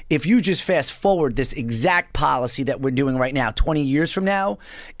 if you just fast forward this exact policy that we're doing right now, 20 years from now,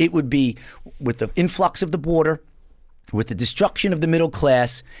 it would be with the influx of the border, with the destruction of the middle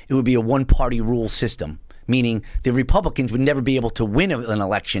class, it would be a one-party rule system, meaning the Republicans would never be able to win an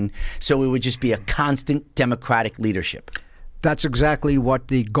election, so it would just be a constant Democratic leadership. That's exactly what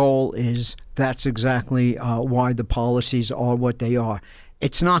the goal is. That's exactly why the policies are what they are.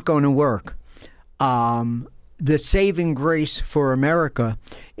 It's not going to work. The saving grace for America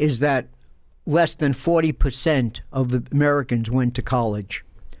is that less than 40% of the Americans went to college.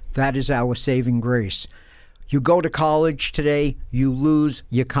 That is our saving grace. You go to college today, you lose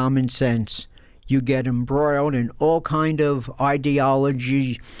your common sense. You get embroiled in all kind of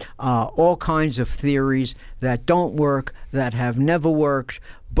ideology, all kinds of theories that don't work, that have never worked.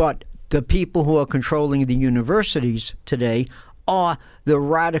 But the people who are controlling the universities today are the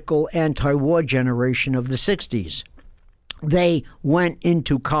radical anti-war generation of the 60s. They went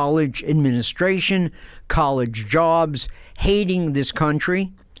into college administration, college jobs, hating this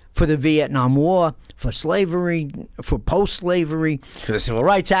country for the Vietnam War, for slavery, for post-slavery. For the Civil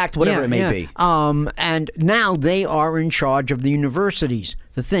Rights Act, whatever it may be. And now they are in charge of the universities.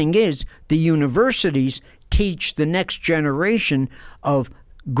 The thing is, the universities teach the next generation of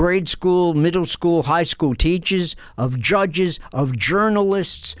grade school, middle school, high school teachers, of judges, of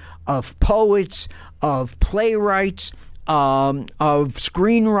journalists, of poets, of playwrights, of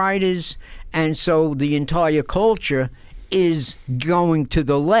screenwriters. And so the entire culture is going to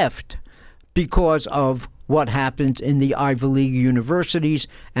the left because of what happens in the Ivy League universities,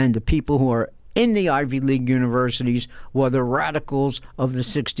 and the people who are in the Ivy League universities were the radicals of the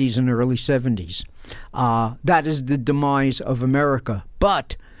 60s and early 70s. That is the demise of America.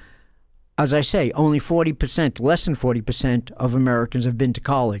 But, as I say, only 40%, less than 40% of Americans have been to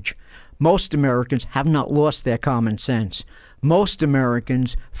college. Most Americans have not lost their common sense. Most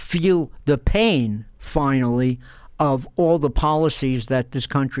Americans feel the pain, finally, of all the policies that this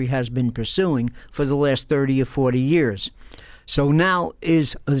country has been pursuing for the last 30 or 40 years. So now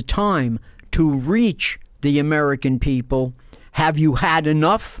is the time to reach the American people. Have you had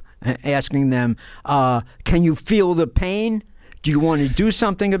enough? Asking them, can you feel the pain? Do you want to do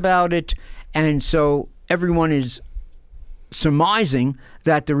something about it? And so everyone is surmising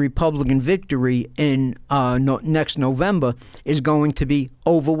that the Republican victory in next November is going to be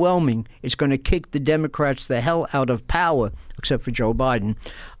overwhelming. It's going to kick the Democrats the hell out of power, except for Joe Biden.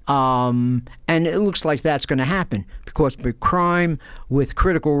 And it looks like that's going to happen because with crime, with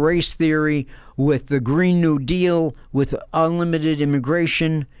critical race theory, with the Green New Deal, with unlimited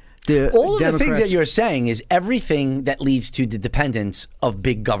immigration, all of the things that you're saying is everything that leads to the dependence of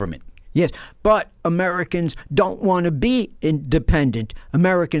big government. Yes, but Americans don't want to be independent.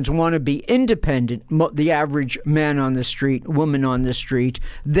 Americans want to be independent. The average man on the street, woman on the street,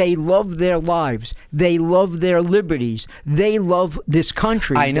 they love their lives. They love their liberties. They love this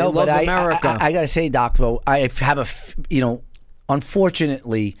country. I know, they love but America. I got to say, Doc, though, I have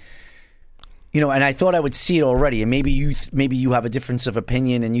unfortunately, and I thought I would see it already, and maybe you have a difference of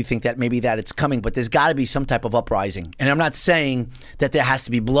opinion and you think that maybe that it's coming, but there's got to be some type of uprising. And I'm not saying that there has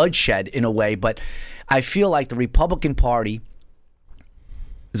to be bloodshed in a way, but I feel like the Republican Party,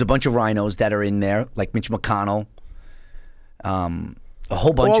 there's a bunch of rhinos that are in there, like Mitch McConnell, a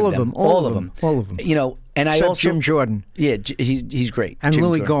whole bunch of them. All of them. And I Except also Jim Jordan. Yeah, he's great. And Jim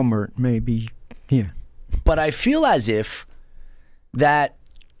Louis Jordan. Gohmert, maybe. Yeah. But I feel as if that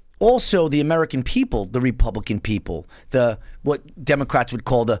also the American people, the Republican people, what Democrats would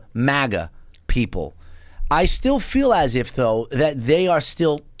call the MAGA people, I still feel as if, though, that they are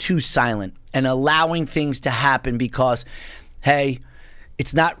still too silent and allowing things to happen because, hey,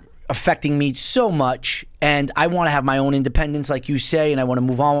 it's not affecting me so much, and I want to have my own independence, like you say, and I want to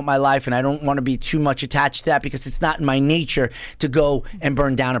move on with my life, and I don't want to be too much attached to that because it's not in my nature to go and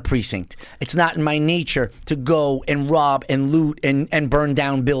burn down a precinct. It's not in my nature to go and rob and loot and burn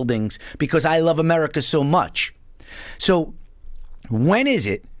down buildings because I love America so much. So when is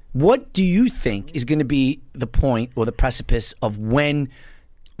it? What do you think is going to be the point or the precipice of when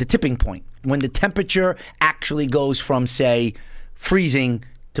the tipping point, when the temperature actually goes from, say, freezing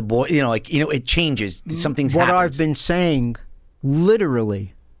to boil, it changes. Something's What happens. I've been saying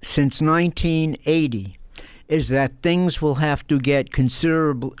literally since 1980 is that things will have to get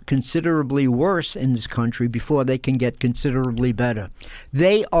considerably worse in this country before they can get considerably better.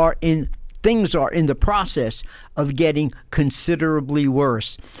 Things are in the process of getting considerably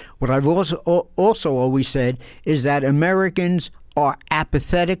worse. What I've also always said is that Americans are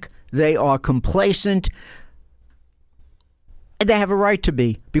apathetic, they are complacent. They have a right to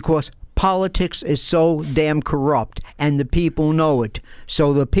be because politics is so damn corrupt and the people know it.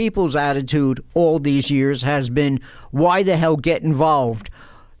 So the people's attitude all these years has been, why the hell get involved?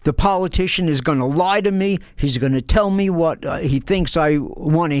 The politician is going to lie to me. He's going to tell me what he thinks I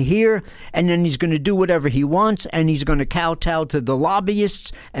want to hear, and then he's going to do whatever he wants, and he's going to kowtow to the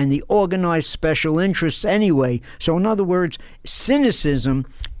lobbyists and the organized special interests anyway. So in other words, cynicism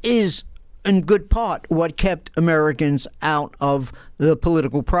is in good part what kept Americans out of the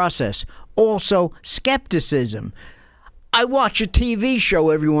political process. Also, skepticism. I watch a TV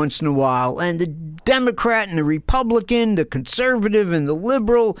show every once in a while, and the Democrat and the Republican, the conservative and the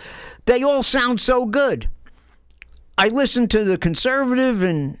liberal, they all sound so good. I listen to the conservative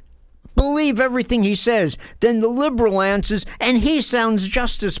and believe everything he says. Then the liberal answers, and he sounds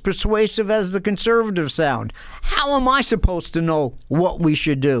just as persuasive as the conservative sound. How am I supposed to know what we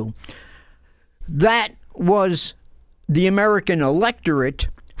should do? That was the American electorate.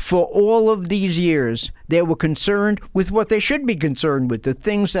 For all of these years, they were concerned with what they should be concerned with, the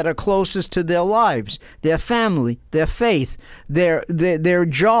things that are closest to their lives, their family, their faith, their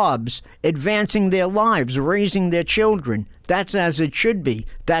jobs, advancing their lives, raising their children. That's as it should be.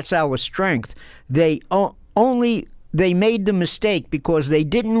 That's our strength. They made the mistake because they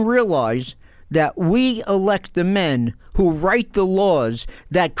didn't realize that we elect the men who write the laws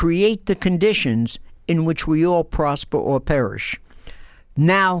that create the conditions in which we all prosper or perish.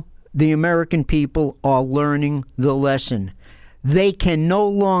 Now, the American people are learning the lesson. They can no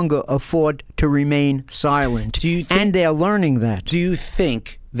longer afford to remain silent, and they're learning that. Do you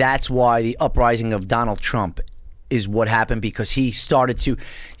think that's why the uprising of Donald Trump is what happened? Because he started to,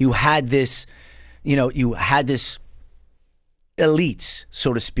 you had this elites,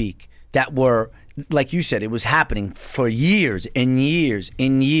 so to speak, that were, like you said, it was happening for years and years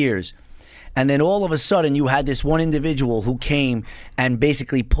and years. And then all of a sudden, you had this one individual who came and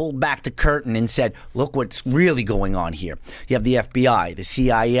basically pulled back the curtain and said, look what's really going on here. You have the FBI, the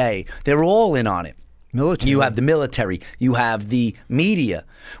CIA. They're all in on it. Military. You have the military. You have the media,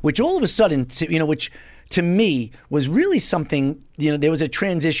 which all of a sudden, which to me was really something, there was a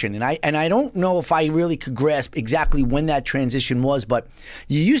transition. And I don't know if I really could grasp exactly when that transition was, but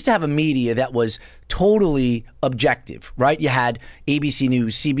you used to have a media that was totally objective, right? You had ABC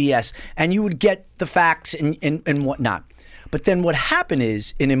News, CBS, and you would get the facts and whatnot. But then what happened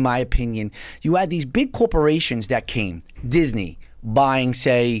is, and in my opinion, you had these big corporations that came, Disney buying,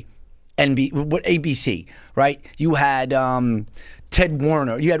 say, ABC, right? You had Ted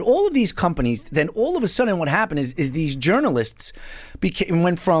Warner. You had all of these companies. Then all of a sudden what happened is these journalists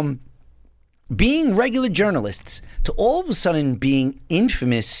went from being regular journalists to all of a sudden being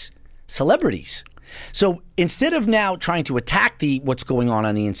infamous celebrities. So instead of now trying to attack what's going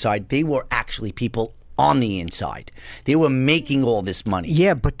on the inside, they were actually people on the inside. They were making all this money.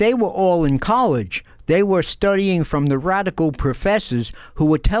 Yeah, but they were all in college. They were studying from the radical professors who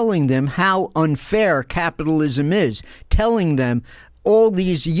were telling them how unfair capitalism is, telling them all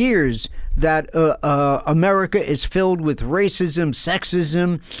these years that America is filled with racism,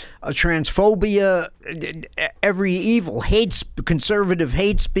 sexism, transphobia, every evil, conservative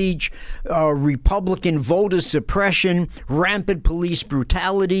hate speech, Republican voter suppression, rampant police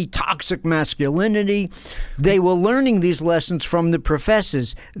brutality, toxic masculinity. They were learning these lessons from the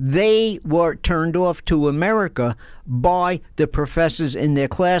professors. They were turned off to America by the professors in their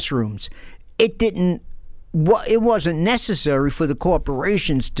classrooms. It wasn't necessary for the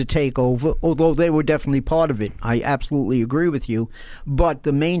corporations to take over, although they were definitely part of it. I absolutely agree with you. But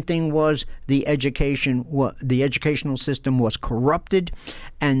the main thing was the educational system was corrupted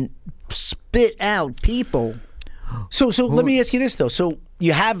and spit out people. So let me ask you this, though. So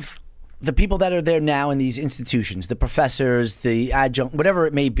you have the people that are there now in these institutions, the professors, the adjunct, whatever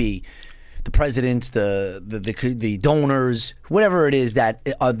it may be, the presidents, the donors, whatever it is that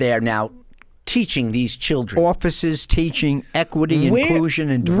are there now, teaching these children. Offices teaching equity, inclusion,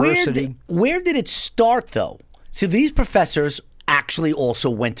 and diversity. Where did it start, though? So these professors actually also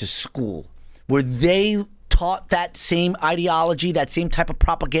went to school. Were they taught that same ideology, that same type of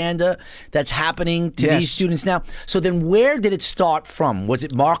propaganda that's happening to these students now? So then where did it start from? Was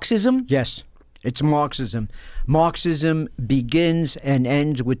it Marxism? Yes. It's Marxism. Marxism begins and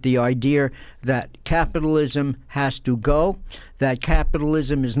ends with the idea that capitalism has to go, that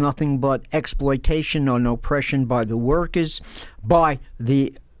capitalism is nothing but exploitation and oppression by the workers, by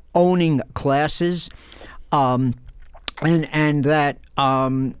the owning classes, and that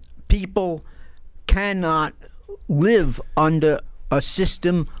people cannot live under a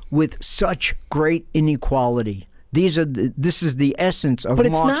system with such great inequality. This is the essence of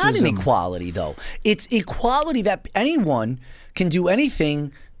Marxism. But it's not inequality, though. It's equality that anyone can do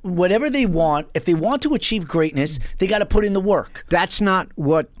anything, whatever they want. If they want to achieve greatness, they got to put in the work. That's not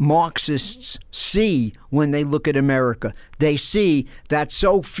what Marxists see when they look at America. They see that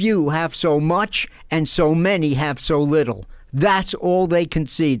so few have so much and so many have so little. That's all they can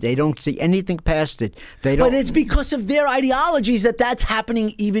see. They don't see anything past it. But it's because of their ideologies that's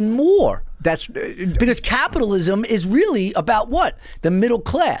happening even more. That's because capitalism is really about what? The middle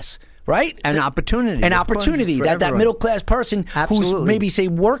class. right? An opportunity. An of course, opportunity. for That everyone. middle class person who's Absolutely. maybe, say,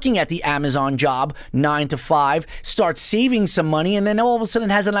 working at the Amazon job 9 to 5, starts saving some money, and then all of a sudden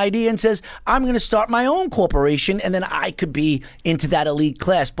has an idea and says, I'm going to start my own corporation, and then I could be into that elite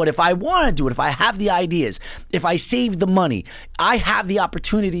class. But if I want to do it, if I have the ideas, if I save the money, I have the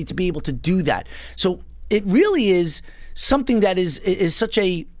opportunity to be able to do that. So it really is something that is such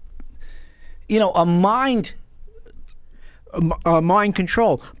a, a mind. Mind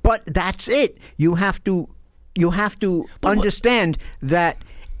control, but that's it. You have to understand that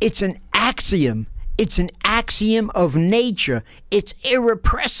it's an axiom. It's an axiom of nature. It's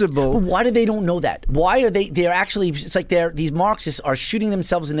irrepressible. But why do they don't know that? Why are they're actually, it's like these Marxists are shooting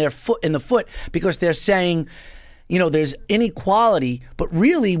themselves in the foot because they're saying, there's inequality, but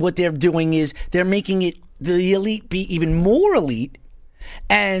really what they're doing is they're making it the elite be even more elite,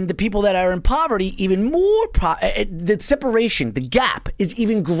 and the people that are in poverty even more. The separation, the gap is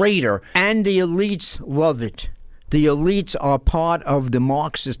even greater. And the elites love it. The elites are part of the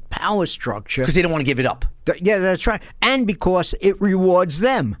Marxist power structure. Because they don't want to give it up. Yeah, that's right. And because it rewards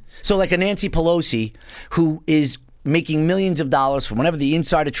them. So like a Nancy Pelosi, who is making millions of dollars from whenever the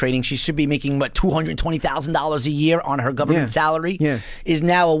insider trading, she should be making, $220,000 a year on her government salary, is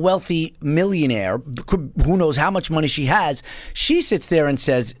now a wealthy millionaire. Who knows how much money she has. She sits there and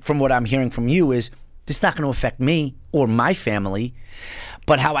says, from what I'm hearing from you, is this is not going to affect me or my family.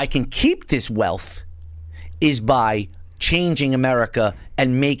 But how I can keep this wealth is by changing America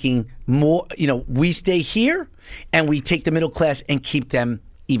and making more, we stay here and we take the middle class and keep them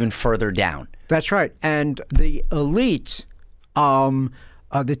even further down. That's right. And the elites,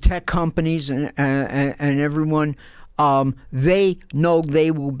 the tech companies and everyone, they know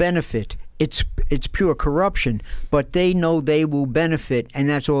they will benefit. It's pure corruption, but they know they will benefit, and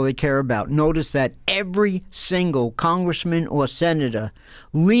that's all they care about. Notice that every single congressman or senator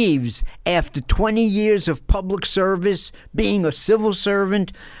leaves after 20 years of public service, being a civil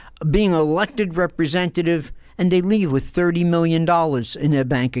servant, being an elected representative, and they leave with $30 million in their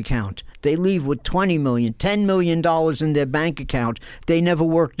bank account. They leave with $20 million, $10 million in their bank account. They never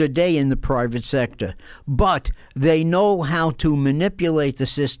worked a day in the private sector. But they know how to manipulate the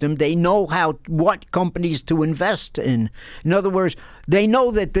system. They know what companies to invest in. In other words, they know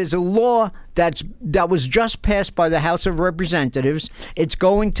that there's a law that was just passed by the House of Representatives. It's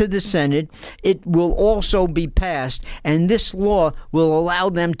going to the Senate. It will also be passed. And this law will allow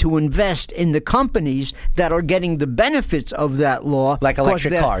them to invest in the companies that are getting the benefits of that law. Like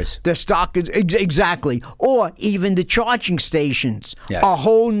electric cars. The stock is exactly, or even the charging stations. Yes. A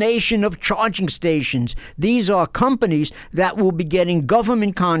whole nation of charging stations. These are companies that will be getting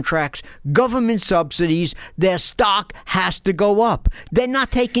government contracts, government subsidies. Their stock has to go up. They're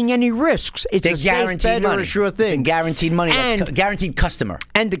not taking any risks. It's a safe bet or a sure thing. It's guaranteed money. That's guaranteed customer.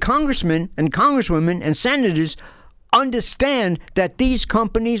 And the congressmen and congresswomen and senators understand that these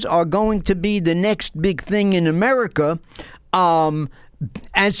companies are going to be the next big thing in America. And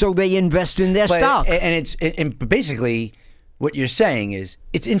so they invest in their stock. And basically, what you're saying is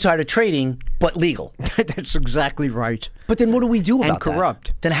it's insider trading, but legal. That's exactly right. But then what do we do about and corrupt.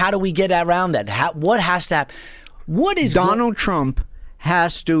 that? Then how do we get around that? What has to happen? What is Donald Trump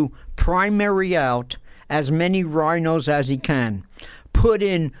has to primary out as many rhinos as he can. Put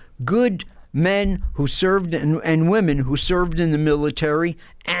in good men who served and women who served in the military,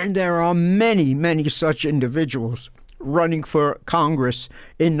 and there are many, many such individuals running for Congress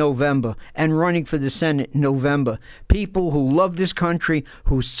in November and running for the Senate in November. People who love this country,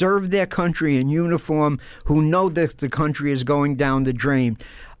 who serve their country in uniform, who know that the country is going down the drain.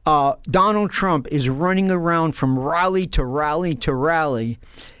 Donald Trump is running around from rally to rally to rally,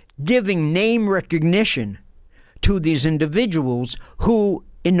 giving name recognition to these individuals who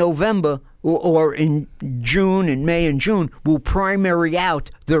in November or in June and May and June will primary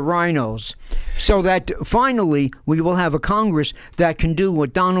out the rhinos, so that finally we will have a Congress that can do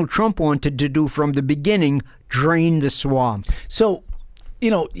what Donald Trump wanted to do from the beginning, drain the swamp. So,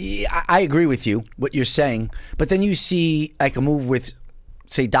 I agree with you, what you're saying, but then you see like a move with,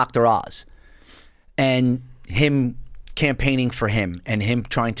 say, Dr. Oz and him campaigning for him and him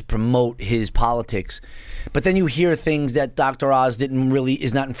trying to promote his politics. But then you hear things that Dr. Oz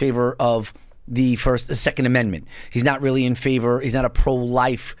is not in favor of the Second Amendment. He's not really in favor. He's not a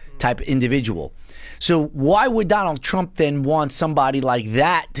pro-life type individual. So why would Donald Trump then want somebody like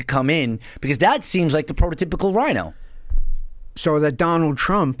that to come in? Because that seems like the prototypical rhino. So that Donald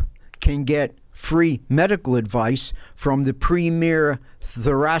Trump can get free medical advice from the premier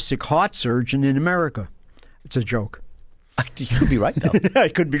thoracic heart surgeon in America. It's a joke. You could be right, though. I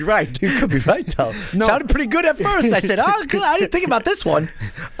could be right. You could be right, though. No. Sounded pretty good at first. I said, I didn't think about this one.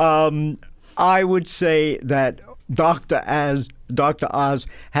 I would say that Dr. Oz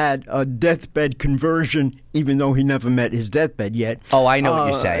had a deathbed conversion, even though he never met his deathbed yet. Oh, I know what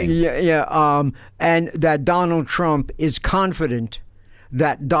you're saying. Yeah. And that Donald Trump is confident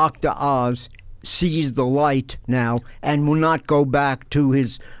that Dr. Oz sees the light now and will not go back to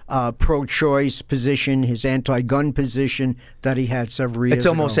his pro-choice position, his anti-gun position that he had several years ago. It's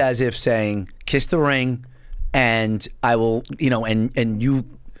almost as if saying, kiss the ring, and I will, and you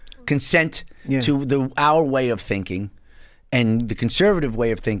consent to our way of thinking and the conservative way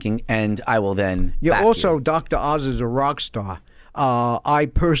of thinking, and I will then back also, you. Dr. Oz is a rock star.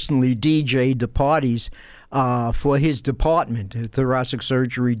 I personally DJ'd the parties for his department, the thoracic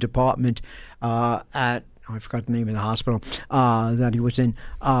surgery department at, I forgot the name of the hospital that he was in.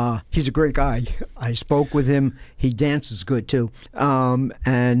 He's a great guy. I spoke with him. He dances good, too.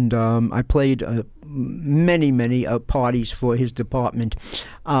 And I played many parties for his department.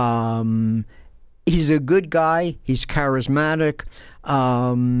 He's a good guy. He's charismatic.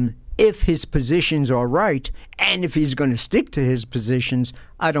 If his positions are right, and if he's going to stick to his positions,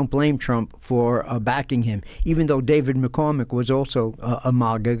 I don't blame Trump for backing him, even though David McCormick was also a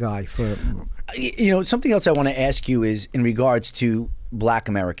MAGA guy. Something else I want to ask you is in regards to black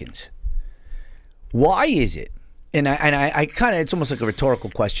Americans. Why is it, and I kind of, it's almost like a rhetorical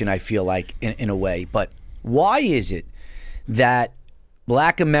question, I feel like, in a way, but why is it that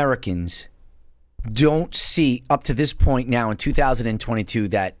black Americans don't see, up to this point now in 2022,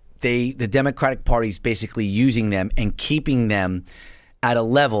 that the Democratic Party is basically using them and keeping them at a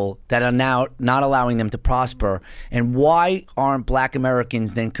level that are now not allowing them to prosper? And why aren't black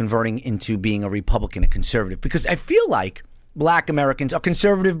Americans then converting into being a Republican, a conservative? Because I feel like black Americans are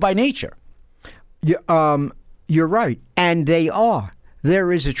conservative by nature. You're right, and they are.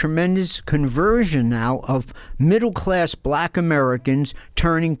 There is a tremendous conversion now of middle-class black Americans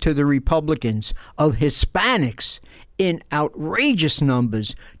turning to the Republicans, of Hispanics in outrageous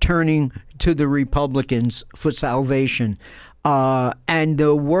numbers turning to the Republicans for salvation. And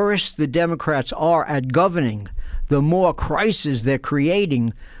the worse the Democrats are at governing, the more crises they're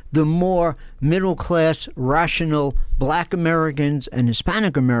creating, the more middle-class, rational black Americans and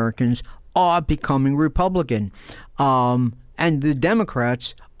Hispanic Americans are becoming Republican. And the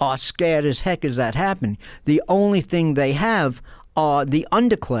Democrats are scared as heck as that happened. The only thing they have are the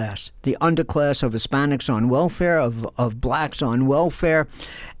underclass of Hispanics on welfare, of blacks on welfare,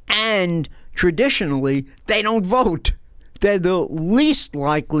 and traditionally they don't vote. They're the least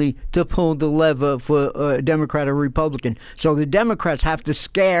likely to pull the lever for Democrat or Republican. So the Democrats have to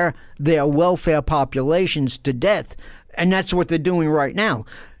scare their welfare populations to death, and that's what they're doing right now.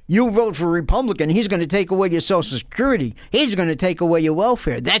 You vote for Republican, he's going to take away your Social Security. He's going to take away your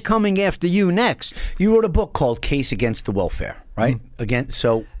welfare. They're coming after you next. You wrote a book called Case Against the Welfare, right?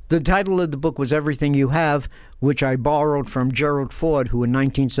 The title of the book was Everything You Have, which I borrowed from Gerald Ford, who in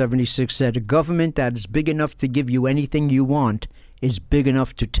 1976 said, "A government that is big enough to give you anything you want is big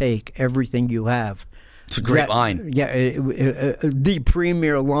enough to take everything you have." It's a great line. Yeah, the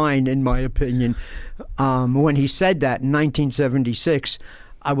premier line, in my opinion. When he said that in 1976,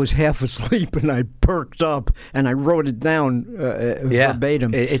 I was half asleep and I perked up and I wrote it down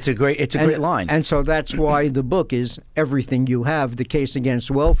verbatim. It's a great line. And so that's why the book is Everything You Have, the Case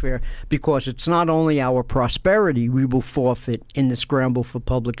Against Welfare, because it's not only our prosperity we will forfeit in the scramble for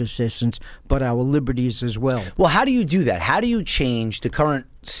public assistance, but our liberties as well. Well, how do you do that? How do you change the current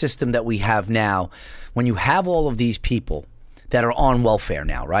system that we have now when you have all of these people that are on welfare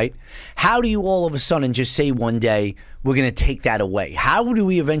now, right? How do you all of a sudden just say one day, we're going to take that away? How do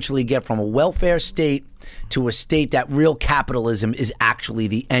we eventually get from a welfare state to a state that real capitalism is actually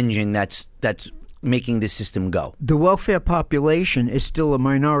the engine that's making the system go? The welfare population is still a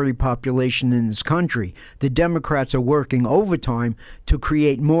minority population in this country. The Democrats are working overtime to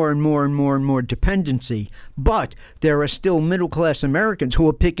create more and more dependency. But there are still middle-class Americans who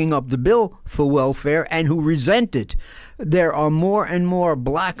are picking up the bill for welfare and who resent it. There are more and more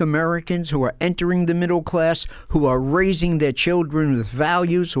black Americans who are entering the middle class, who are raising their children with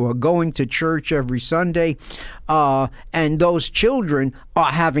values, who are going to church every Sunday. And those children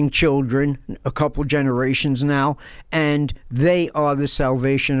are having children, a couple generations now, and they are the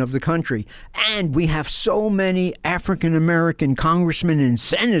salvation of the country. And we have so many African-American congressmen and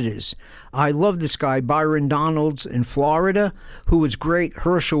senators. I love this guy, Byron Donalds in Florida, who was great.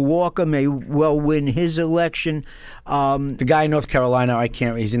 Herschel Walker may well win his election. The guy in North Carolina,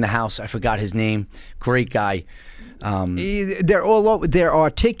 he's in the House. I forgot his name. Great guy. They're all over. They're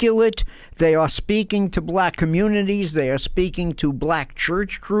articulate. They are speaking to black communities. They are speaking to black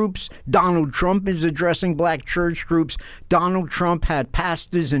church groups. Donald Trump is addressing black church groups. Donald Trump had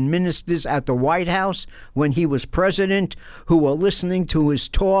pastors and ministers at the White House when he was president who were listening to his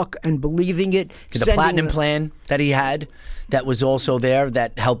talk and believing it. The platinum plan that he had that was also there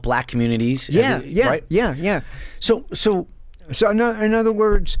that helped black communities. Right? Yeah. So in other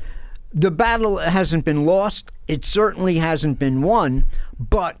words, the battle hasn't been lost. It certainly hasn't been won.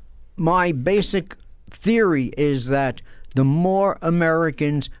 But my basic theory is that the more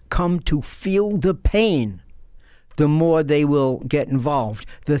Americans come to feel the pain, the more they will get involved.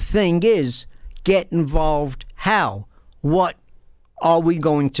 The thing is, get involved how? What are we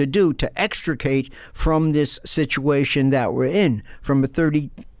going to do to extricate from this situation that we're in, from a $30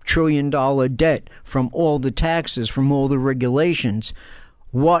 trillion debt, from all the taxes, from all the regulations?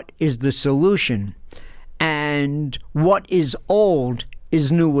 What is the solution? And what is old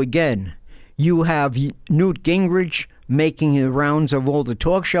is new again. You have Newt Gingrich making the rounds of all the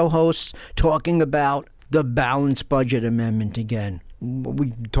talk show hosts talking about the balanced budget amendment again.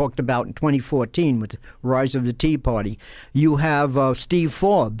 We talked about in 2014 with the rise of the Tea Party. You have Steve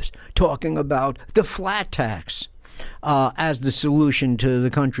Forbes talking about the flat tax as the solution to the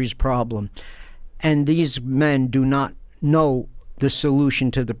country's problem. And these men do not know the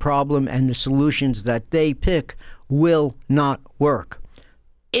solution to the problem, and the solutions that they pick will not work.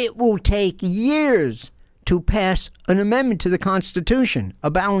 It will take years to pass an amendment to the Constitution,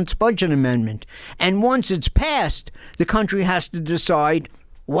 a balanced budget amendment. And once it's passed, the country has to decide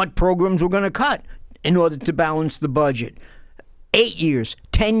what programs we're going to cut in order to balance the budget. 8 years,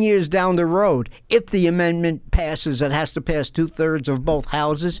 10 years down the road, if the amendment passes, it has to pass 2/3 of both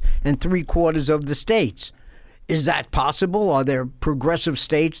houses and 3/4 of the states. Is that possible? Are there progressive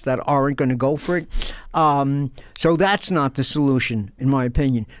states that aren't going to go for it? So that's not the solution, in my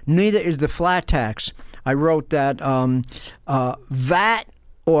opinion. Neither is the flat tax. I wrote that VAT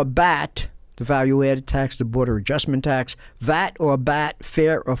or BAT, the value-added tax, the border adjustment tax, VAT or BAT,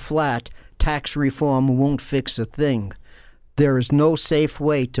 fair or flat, tax reform won't fix a thing. There is no safe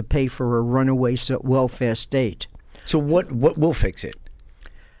way to pay for a runaway welfare state. So what will fix it?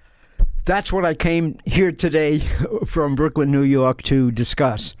 That's what I came here today from Brooklyn, New York, to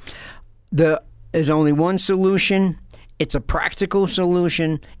discuss. There's only one solution. It's a practical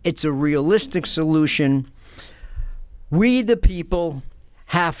solution. It's a realistic solution. We, the people,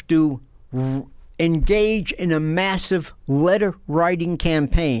 have to engage in a massive letter-writing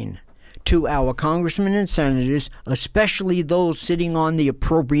campaign to our congressmen and senators, especially those sitting on the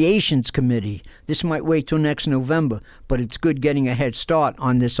Appropriations Committee. This might wait till next November, but it's good getting a head start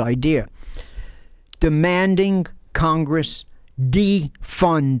on this idea. Demanding Congress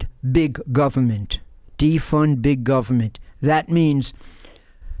defund big government. Defund big government. That means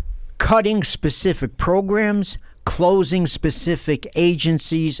cutting specific programs, closing specific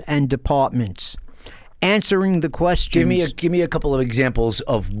agencies and departments, answering the questions. Give me a couple of examples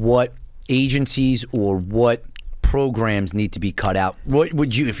of what agencies or what programs need to be cut out. What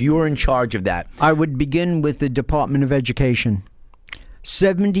would you, if you were in charge of that? I would begin with the Department of Education.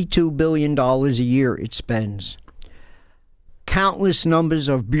 $72 billion a year it spends. Countless numbers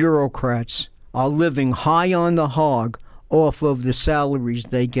of bureaucrats are living high on the hog off of the salaries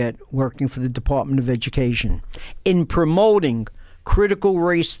they get working for the Department of Education. In promoting critical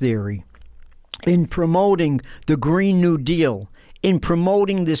race theory, in promoting the Green New Deal, in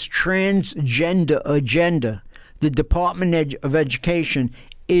promoting this transgender agenda, the Department of Education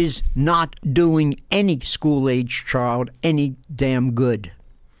is not doing any school-age child any damn good.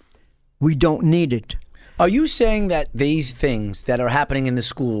 We don't need it. Are you saying that these things that are happening in the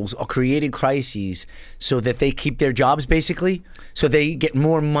schools are creating crises so that they keep their jobs, basically? So they get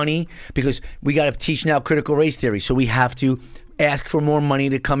more money? Because we got to teach now critical race theory, so we have to ask for more money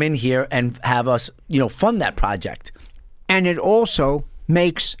to come in here and have us, fund that project. And it also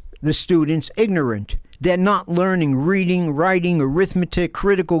makes the students ignorant. They're not learning reading, writing, arithmetic,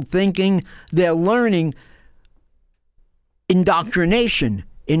 critical thinking. They're learning indoctrination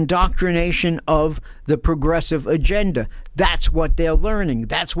of the progressive agenda. That's what they're learning.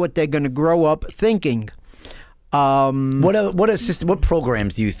 That's what they're going to grow up thinking. What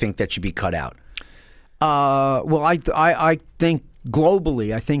programs do you think that should be cut out? Well, I think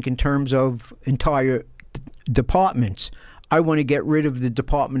globally. I think in terms of entire departments. I want to get rid of the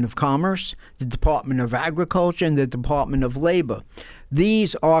Department of Commerce, the Department of Agriculture, and the Department of Labor.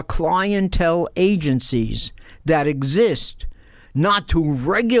 These are clientele agencies that exist not to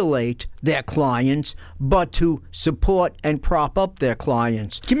regulate their clients, but to support and prop up their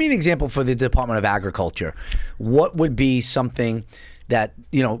clients. Give me an example for the Department of Agriculture. What would be something that,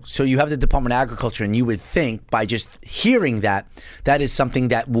 so you have the Department of Agriculture, and you would think by just hearing that is something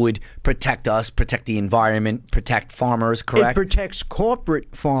that would protect us, protect the environment, protect farmers, correct? It protects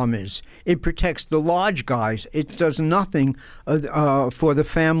corporate farmers. It protects the large guys. It does nothing for the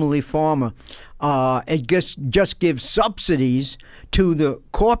family farmer. It just gives subsidies to the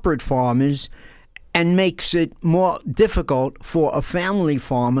corporate farmers and makes it more difficult for a family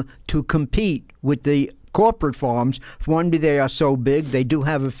farmer to compete with the corporate farms. For one, they are so big, they do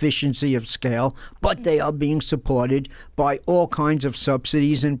have efficiency of scale, but they are being supported by all kinds of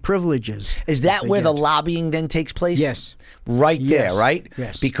subsidies and privileges. Is that where the lobbying then takes place? Yes. Right there, right?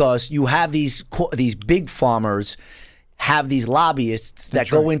 Yes. Because you have these big farmers have these lobbyists that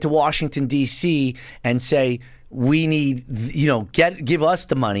go into Washington, D.C. and say, we need, give us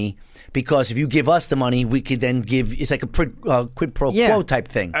the money, because if you give us the money, we could then give. It's like a quid pro quo type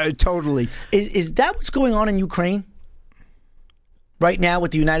thing. Totally. Is that what's going on in Ukraine right now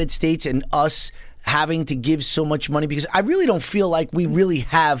with the United States and us having to give so much money? Because I really don't feel like we really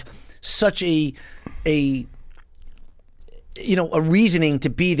have such a reasoning to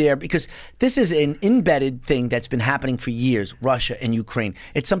be there, because this is an embedded thing that's been happening for years, Russia and Ukraine.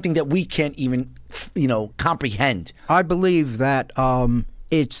 It's something that we can't even, comprehend. I believe that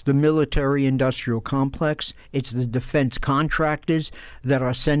it's the military-industrial complex. It's the defense contractors that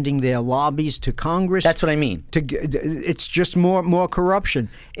are sending their lobbies to Congress. That's what I mean. It's just more corruption.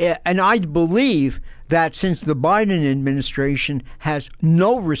 And I believe that since the Biden administration has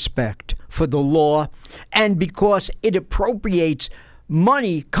no respect for the law, and because it appropriates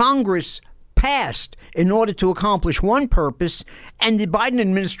money Congress passed in order to accomplish one purpose, and the Biden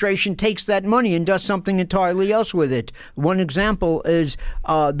administration takes that money and does something entirely else with it. One example is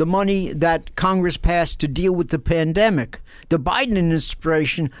the money that Congress passed to deal with the pandemic. The Biden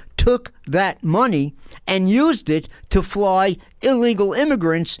administration took that money and used it to fly illegal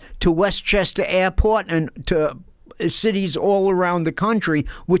immigrants to Westchester Airport and to cities all around the country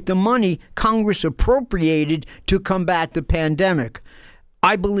with the money Congress appropriated to combat the pandemic.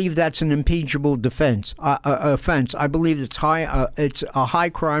 I believe that's an impeachable offense. I believe it's a high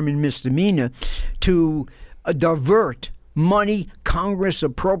crime and misdemeanor to divert money Congress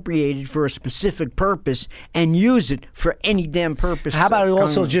appropriated for a specific purpose and use it for any damn purpose. How about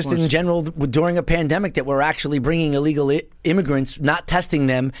also just in general during a pandemic that we're actually bringing illegal immigrants, not testing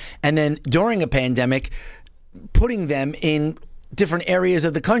them, and then during a pandemic putting them in different areas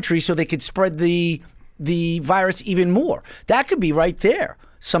of the country so they could spread the virus even more? That could be right there,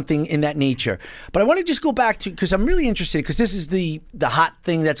 something in that nature. But I want to just go back to, because I'm really interested, because this is the hot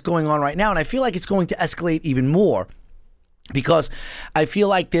thing that's going on right now, and I feel like it's going to escalate even more, because I feel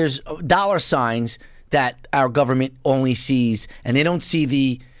like there's dollar signs that our government only sees, and they don't see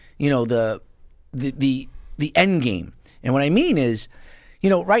the end game. And what I mean is,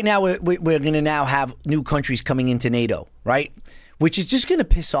 right now we're going to now have new countries coming into NATO, right? Which is just going to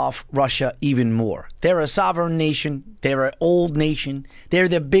piss off Russia even more. They're a sovereign nation. They're an old nation. They're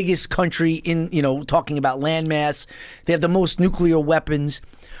the biggest country in, talking about landmass. They have the most nuclear weapons.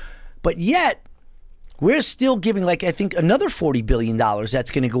 But yet, we're still giving, I think, another $40 billion that's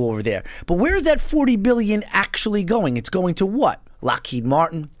going to go over there. But where is that $40 billion actually going? It's going to what? Lockheed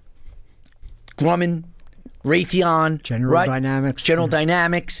Martin, Grumman, Raytheon, General Dynamics. General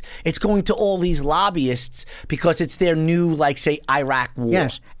Dynamics. It's going to all these lobbyists because it's their new, say, Iraq war.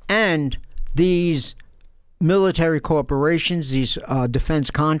 Yes, and these military corporations, these defense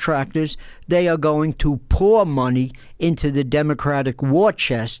contractors, they are going to pour money into the Democratic war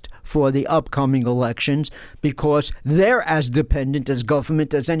chest for the upcoming elections because they're as dependent as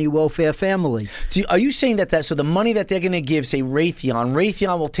government as any welfare family. So are you saying so the money that they're going to give, say,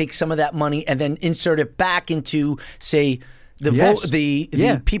 Raytheon will take some of that money and then insert it back into, say,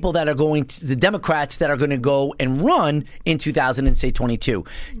 the people that are going to, the Democrats that are going to go and run in 2022,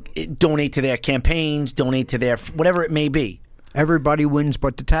 donate to their campaigns, donate to their whatever it may be? Everybody wins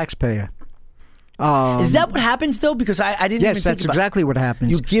but the taxpayer. Is that what happens though? Because I didn't. Yes, that's exactly what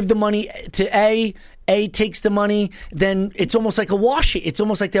happens. You give the money to A takes the money, then it's almost like a wash. It's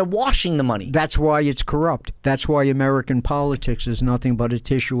almost like they're washing the money. That's why it's corrupt. That's why American politics is nothing but a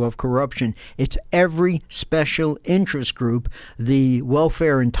tissue of corruption. It's every special interest group, the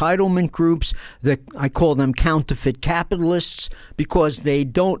welfare entitlement groups, I call them counterfeit capitalists, because they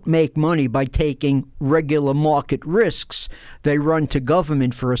don't make money by taking regular market risks. They run to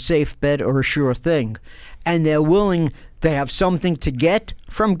government for a safe bet or a sure thing. And they're willing. They have something to get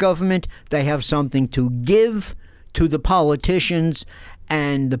from government. They have something to give to the politicians,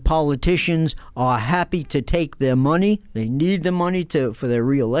 and the politicians are happy to take their money. They need the money for their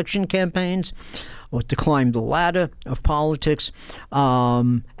re-election campaigns or to climb the ladder of politics.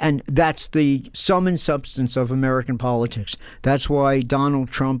 And that's the sum and substance of American politics. That's why Donald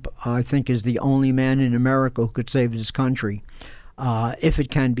Trump, I think, is the only man in America who could save this country, if it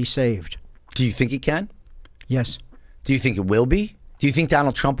can be saved. Do you think it can? Yes. Do you think it will be? Do you think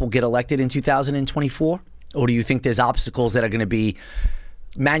Donald Trump will get elected in 2024? Or do you think there's obstacles that are going to be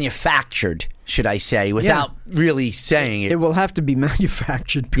manufactured, should I say, without really saying it? It will have to be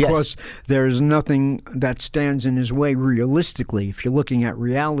manufactured because there is nothing that stands in his way realistically. If you're looking at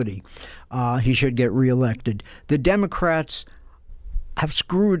reality, he should get reelected. The Democrats have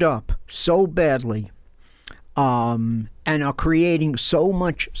screwed up so badly and are creating so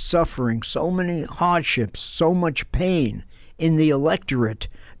much suffering, so many hardships, so much pain in the electorate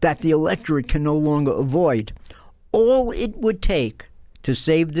that the electorate can no longer avoid. All it would take to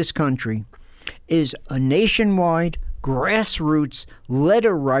save this country is a nationwide grassroots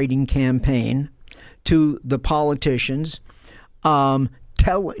letter writing campaign to the politicians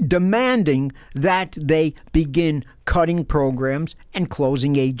demanding that they begin cutting programs and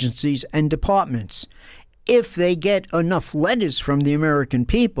closing agencies and departments. If they get enough letters from the American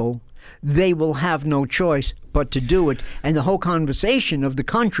people, they will have no choice but to do it. And the whole conversation of the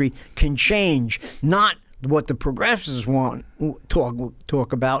country can change, not what the progressives want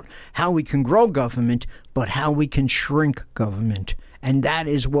talk about, how we can grow government, but how we can shrink government. And that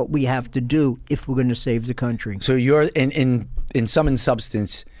is what we have to do if we're going to save the country. So you're in sum and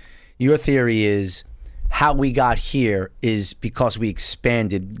substance, your theory is how we got here is because we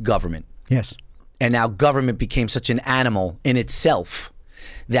expanded government. Yes. And now government became such an animal in itself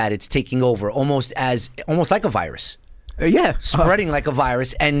that it's taking over almost like a virus. Yeah. Spreading like a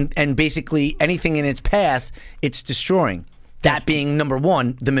virus, and basically anything in its path, it's destroying. That being number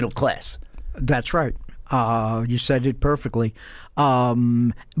one, the middle class. That's right. You said it perfectly.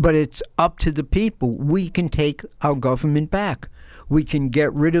 But it's up to the people. We can take our government back. We can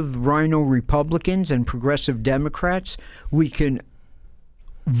get rid of rhino Republicans and progressive Democrats. We can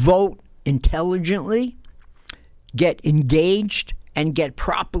vote intelligently, get engaged, and get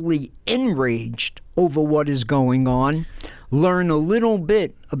properly enraged over what is going on, learn a little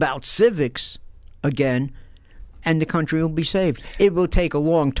bit about civics again, and the country will be saved. It will take a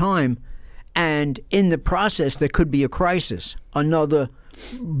long time, and in the process there could be a crisis, another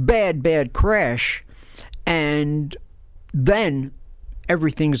bad crash, and then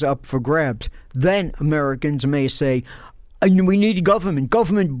everything's up for grabs. Then Americans may say, we need government.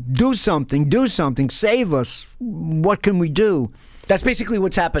 Government, do something, save us. What can we do? That's basically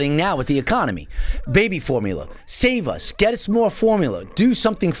what's happening now with the economy. Baby formula, save us, get us more formula, do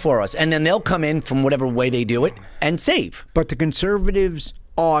something for us, and then they'll come in from whatever way they do it and save. But the conservatives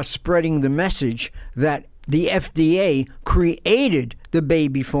are spreading the message that the FDA created the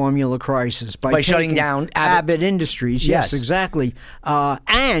baby formula crisis by shutting down Abbott Industries. Yes, exactly.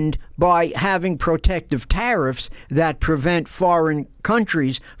 And by having protective tariffs that prevent foreign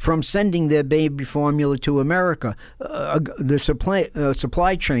countries from sending their baby formula to America, the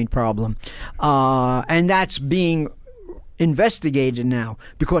supply chain problem. And that's being investigated now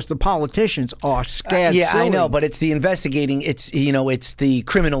because the politicians are scared. I know, but it's the investigating. It's the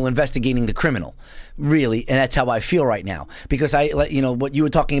criminal investigating the criminal, really, and that's how I feel right now. Because what you were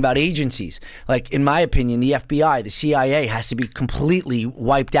talking about agencies, like in my opinion, the FBI, the CIA has to be completely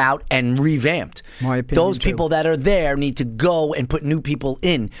wiped out and revamped. My opinion, those people that are there need to go and put new people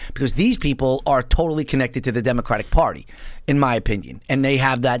in because these people are totally connected to the Democratic Party, in my opinion, and they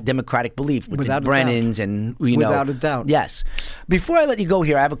have that democratic belief with the Brennans and without a doubt. Yes. Before I let you go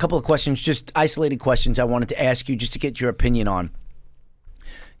here, I have a couple of questions, just isolated questions I wanted to ask you just to get your opinion on.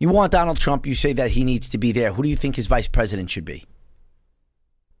 You want Donald Trump, you say that he needs to be there. Who do you think his vice president should be?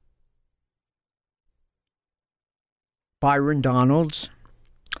 Byron Donalds.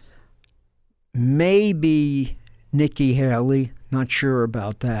 Maybe Nikki Haley. Not sure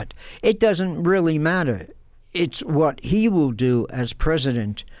about that. It doesn't really matter. It's what he will do as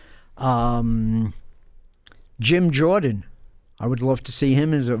president. Jim Jordan. I would love to see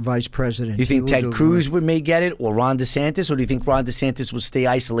him as a vice president. You think Ted Cruz may get it, or Ron DeSantis, or do you think Ron DeSantis will stay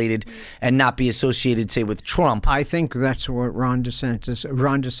isolated and not be associated, say, with Trump? I think that's what Ron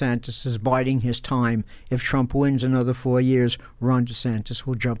DeSantis is biding his time. If Trump wins another 4 years, Ron DeSantis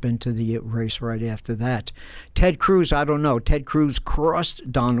will jump into the race right after that. Ted Cruz, I don't know. Ted Cruz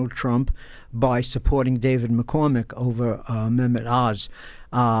crossed Donald Trump by supporting David McCormick over Mehmet Oz.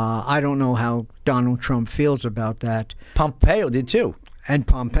 I don't know how Donald Trump feels about that. Pompeo did too. And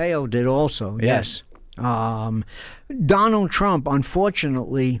Pompeo did also, yes. Donald Trump,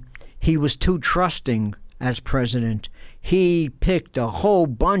 unfortunately, he was too trusting as president. He picked a whole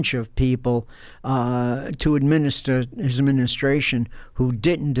bunch of people to administer his administration who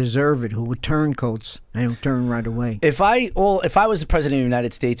didn't deserve it, who were turncoats and who turned right away. If I was the president of the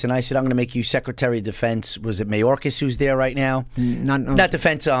United States and I said I'm going to make you Secretary of Defense, was it Mayorkas who's there right now? Not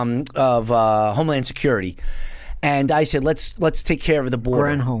Defense, of Homeland Security. And I said, let's take care of the border.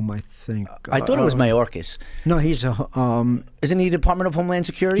 Granholm, I think. I thought it was Mayorkas. No, he's a. Isn't he the Department of Homeland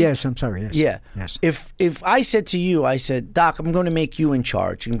Security? Yes, I'm sorry. Yes. Yeah. Yes. If I said to you, I said, Doc, I'm going to make you in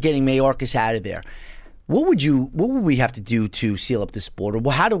charge. I'm getting Mayorkas out of there. What would we have to do to seal up this border?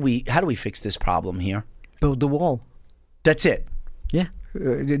 Well, how do we fix this problem here? Build the wall. That's it. Yeah.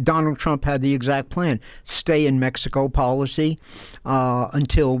 Donald Trump had the exact plan: stay in Mexico policy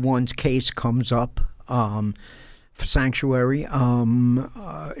until one's case comes up. For sanctuary. Donald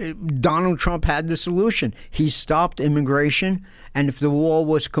Trump had the solution. He stopped immigration, and if the wall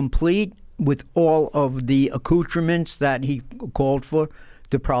was complete with all of the accoutrements that he called for,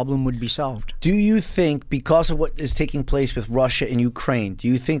 the problem would be solved. Do you think, because of what is taking place with Russia and Ukraine, do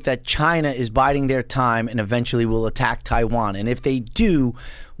you think that China is biding their time and eventually will attack Taiwan? And if they do,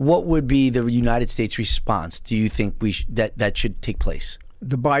 what would be the United States response? Do you think that should take place?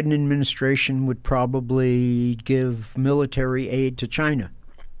 The Biden administration would probably give military aid to China.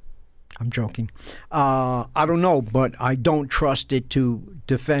 I'm joking. I don't know, but I don't trust it to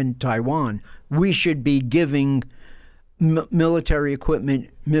defend Taiwan. We should be giving military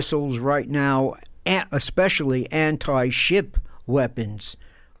equipment, missiles right now, especially anti-ship weapons,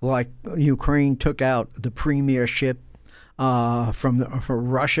 like Ukraine took out the premier ship from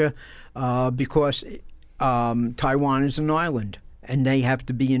Russia because Taiwan is an island. And they have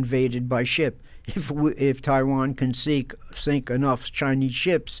to be invaded by ship. If Taiwan can sink enough Chinese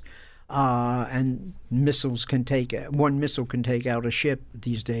ships, and missiles can one missile can take out a ship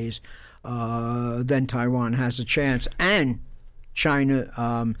these days, then Taiwan has a chance. And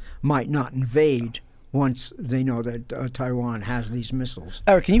China might not invade once they know that Taiwan has these missiles.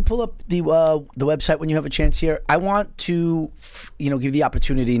 Eric, can you pull up the website when you have a chance here? I want to, give the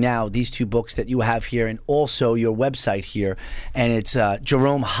opportunity now, these two books that you have here and also your website here. And it's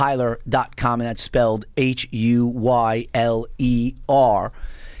JeromeHuyler.com, and that's spelled Huyler.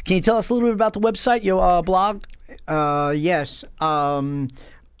 Can you tell us a little bit about the website, your blog? Yes. I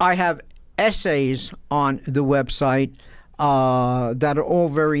have essays on the website that are all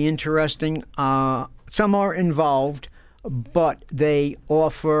very interesting. Some are involved, but they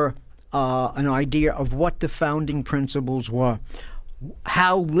offer an idea of what the founding principles were,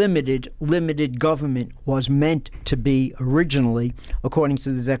 how limited government was meant to be originally, according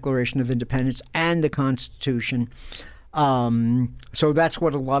to the Declaration of Independence and the Constitution. So that's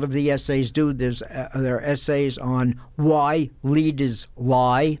what a lot of the essays do. There are essays on why leaders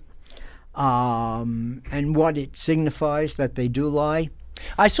lie, and what it signifies that they do lie.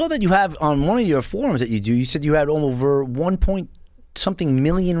 I saw that you have on one of your forums that you do. You said you had over 1-something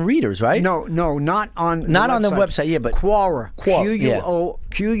million readers, right? No, not on the website. Yeah, but Quora, Quora.com,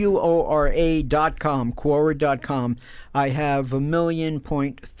 Quora.com. I have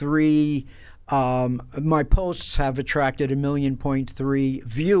 1.3 million. My posts have attracted 1.3 million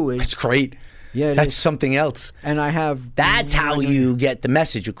viewers. That's great. Yeah, that's something else. And I have. That's how you get the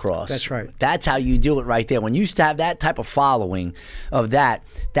message across. That's right. That's how you do it right there. When you used to have that type of following of that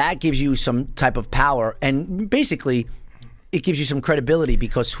gives you some type of power, and basically, it gives you some credibility,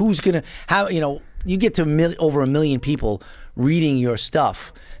 because who's gonna you get to over 1 million people reading your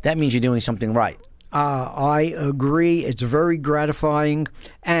stuff. That means you're doing something right. I agree. It's very gratifying.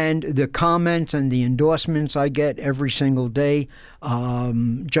 And the comments and the endorsements I get every single day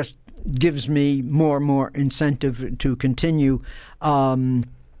just gives me more and more incentive to continue. So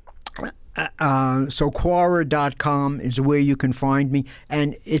Quora.com is where you can find me.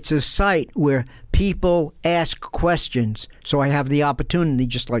 And it's a site where people ask questions. So I have the opportunity,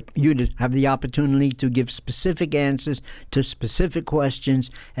 just like you did, have the opportunity to give specific answers to specific questions.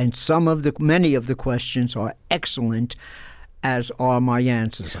 And many of the questions are excellent, as are my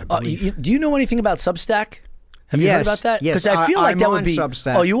answers, I believe. Do you know anything about Substack? Have you heard about that? Yes, because I feel like I'm that would be.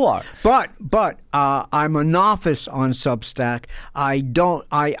 Substack. Oh, you are. But I'm a novice on Substack.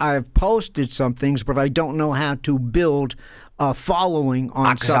 I've posted some things, but I don't know how to build a following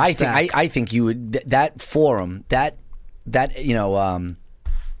on Substack. I think you would, that forum, that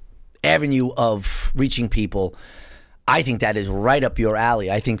avenue of reaching people, I think that is right up your alley.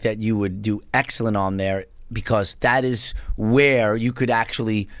 I think that you would do excellent on there, because that is where you could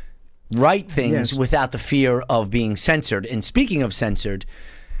actually write things without the fear of being censored. And speaking of censored,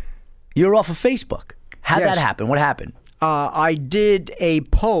 you're off of Facebook. How'd Yes. that happen? What happened? I did a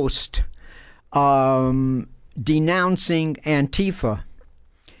post denouncing Antifa,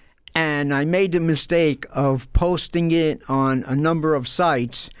 and I made the mistake of posting it on a number of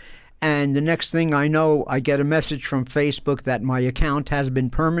sites. And the next thing I know, I get a message from Facebook that my account has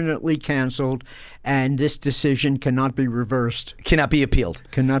been permanently canceled and this decision cannot be reversed. Cannot be appealed.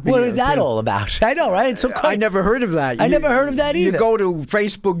 Cannot be What is that appealed. all about? I know, right? It's so crazy. I never heard of that. I never heard of that either. You go to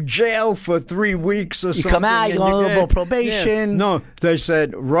Facebook jail for 3 weeks or You something. come out, you and go on a little get- probation. Yeah. No, they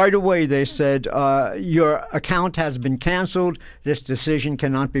said right away, they said, your account has been canceled. This decision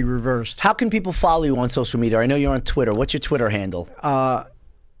cannot be reversed. How can people follow you on social media? I know you're on Twitter. What's your Twitter handle?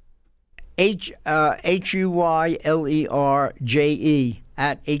 Huylerje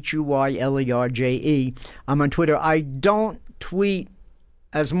at Huylerje. I'm on Twitter. I don't tweet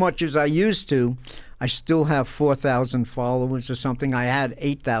as much as I used to. I still have 4,000 followers or something. I had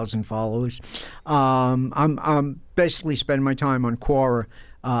 8,000 followers. I'm basically spending my time on Quora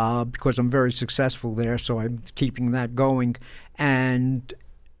because I'm very successful there, so I'm keeping that going. And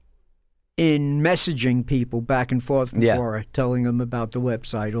in messaging people back and forth from Quora, telling them about the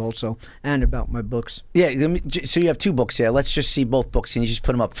website also and about my books. Yeah, so you have 2 books here. Let's just see both books and you just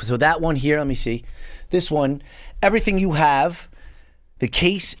put them up. So that one here, let me see. This one, Everything You Have, The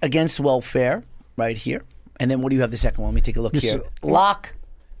Case Against Welfare, right here. And then what do you have the second one? Let me take a look here. Locke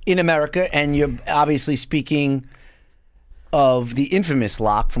in America, and you're obviously speaking of the infamous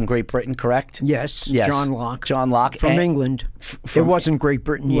Locke from Great Britain, correct? Yes, John Locke. John Locke. From England. It wasn't Great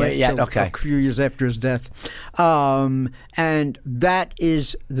Britain yet. Till okay. A few years after his death. And that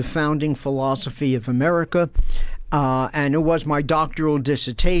is the founding philosophy of America. And it was my doctoral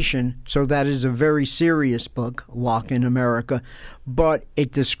dissertation, so that is a very serious book, Locke in America. But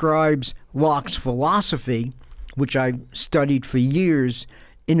it describes Locke's philosophy, which I studied for years,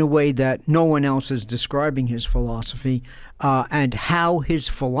 in a way that no one else is describing his philosophy, and how his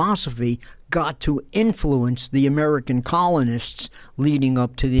philosophy got to influence the American colonists leading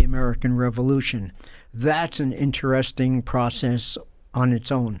up to the American Revolution. That's an interesting process on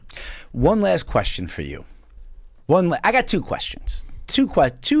its own. One last question for you. I got 2 questions.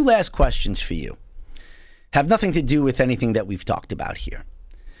 Two last questions for you. Have nothing to do with anything that we've talked about here.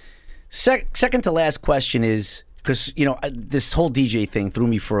 Second to last question is, because, you know, this whole DJ thing threw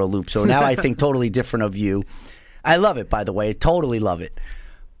me for a loop, so now I think totally different of you. I love it, by the way. I totally love it.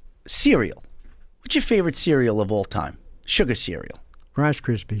 Cereal. What's your favorite cereal of all time? Sugar cereal. Rice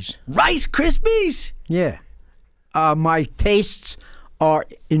Krispies. Rice Krispies? Yeah. My tastes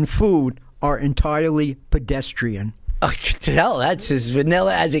in food are entirely pedestrian. I can tell that's as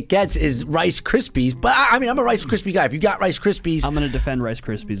vanilla as it gets is Rice Krispies. But I mean, I'm a Rice Krispie guy. If you got Rice Krispies, I'm going to defend Rice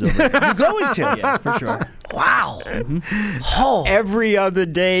Krispies over there. you're going to. Yeah, for sure. Wow. Oh. Every other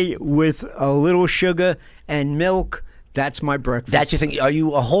day with a little sugar and milk, that's my breakfast. That's your thing. Are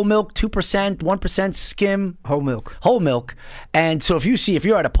you a whole milk, 2%, 1% skim? Whole milk. Whole milk. And so if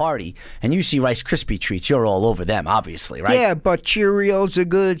you're at a party and you see Rice Krispie treats, you're all over them, obviously, right? Yeah, but Cheerios are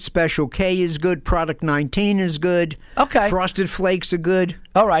good. Special K is good. Product 19 is good. Okay. Frosted Flakes are good.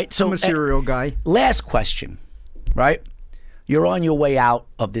 All right. So I'm a cereal guy. Last question, right? You're on your way out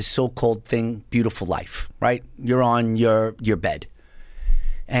of this so-called thing, Beautiful Life, right? You're on your bed.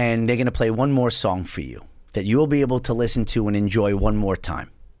 And they're going to play one more song for you that you'll be able to listen to and enjoy one more time.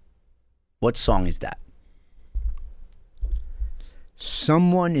 What song is that?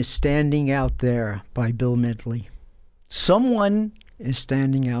 Someone is Standing Out There by Bill Medley. Someone is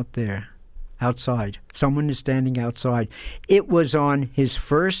standing out there, outside. Someone is standing outside. It was on his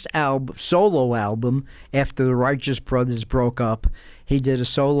first solo album after the Righteous Brothers broke up. He did a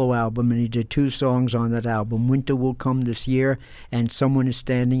solo album, and he did 2 songs on that album, Winter Will Come This Year and Someone is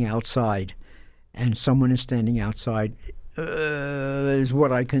Standing Outside. And Someone is Standing Outside is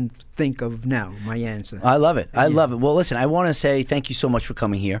what I can think of now, my answer. I love it. I love it. Well, listen, I want to say thank you so much for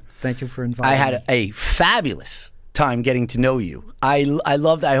coming here. Thank you for inviting me. I me. had a fabulous time getting to know you. I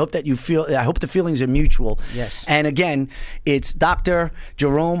loved. I hope that you feel. I hope the feelings are mutual. Yes. And again, it's Dr.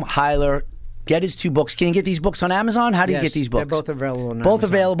 Jerome Huyler. Get his 2 books. Can you get these books on Amazon? How do you get these books? They're both available on Amazon. Both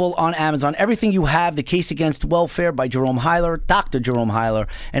available on Amazon. Everything You Have, The Case Against Welfare by Jerome Huyler, Dr. Jerome Huyler,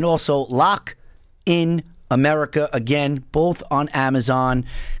 and also Locke in America, again, both on Amazon.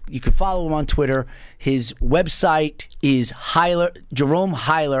 You can follow him on Twitter. His website is Jerome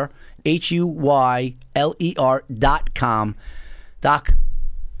Huyler, HUYLER.com. Doc,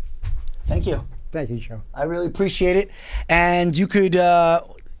 thank you. Thank you, Joe. I really appreciate it. And you could,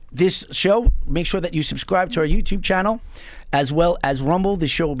 this show, make sure that you subscribe to our YouTube channel as well as Rumble. The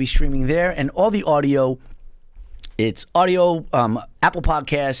show will be streaming there. And all the audio It's audio, Apple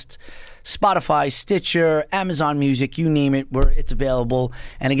Podcasts, Spotify, Stitcher, Amazon Music, you name it, where it's available.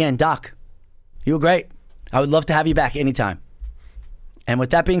 And again, Doc, you were great. I would love to have you back anytime. And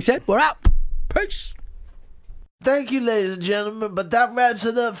with that being said, we're out. Peace. Thank you, ladies and gentlemen, but that wraps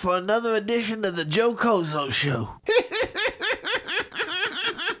it up for another edition of the Joe Kozo Show.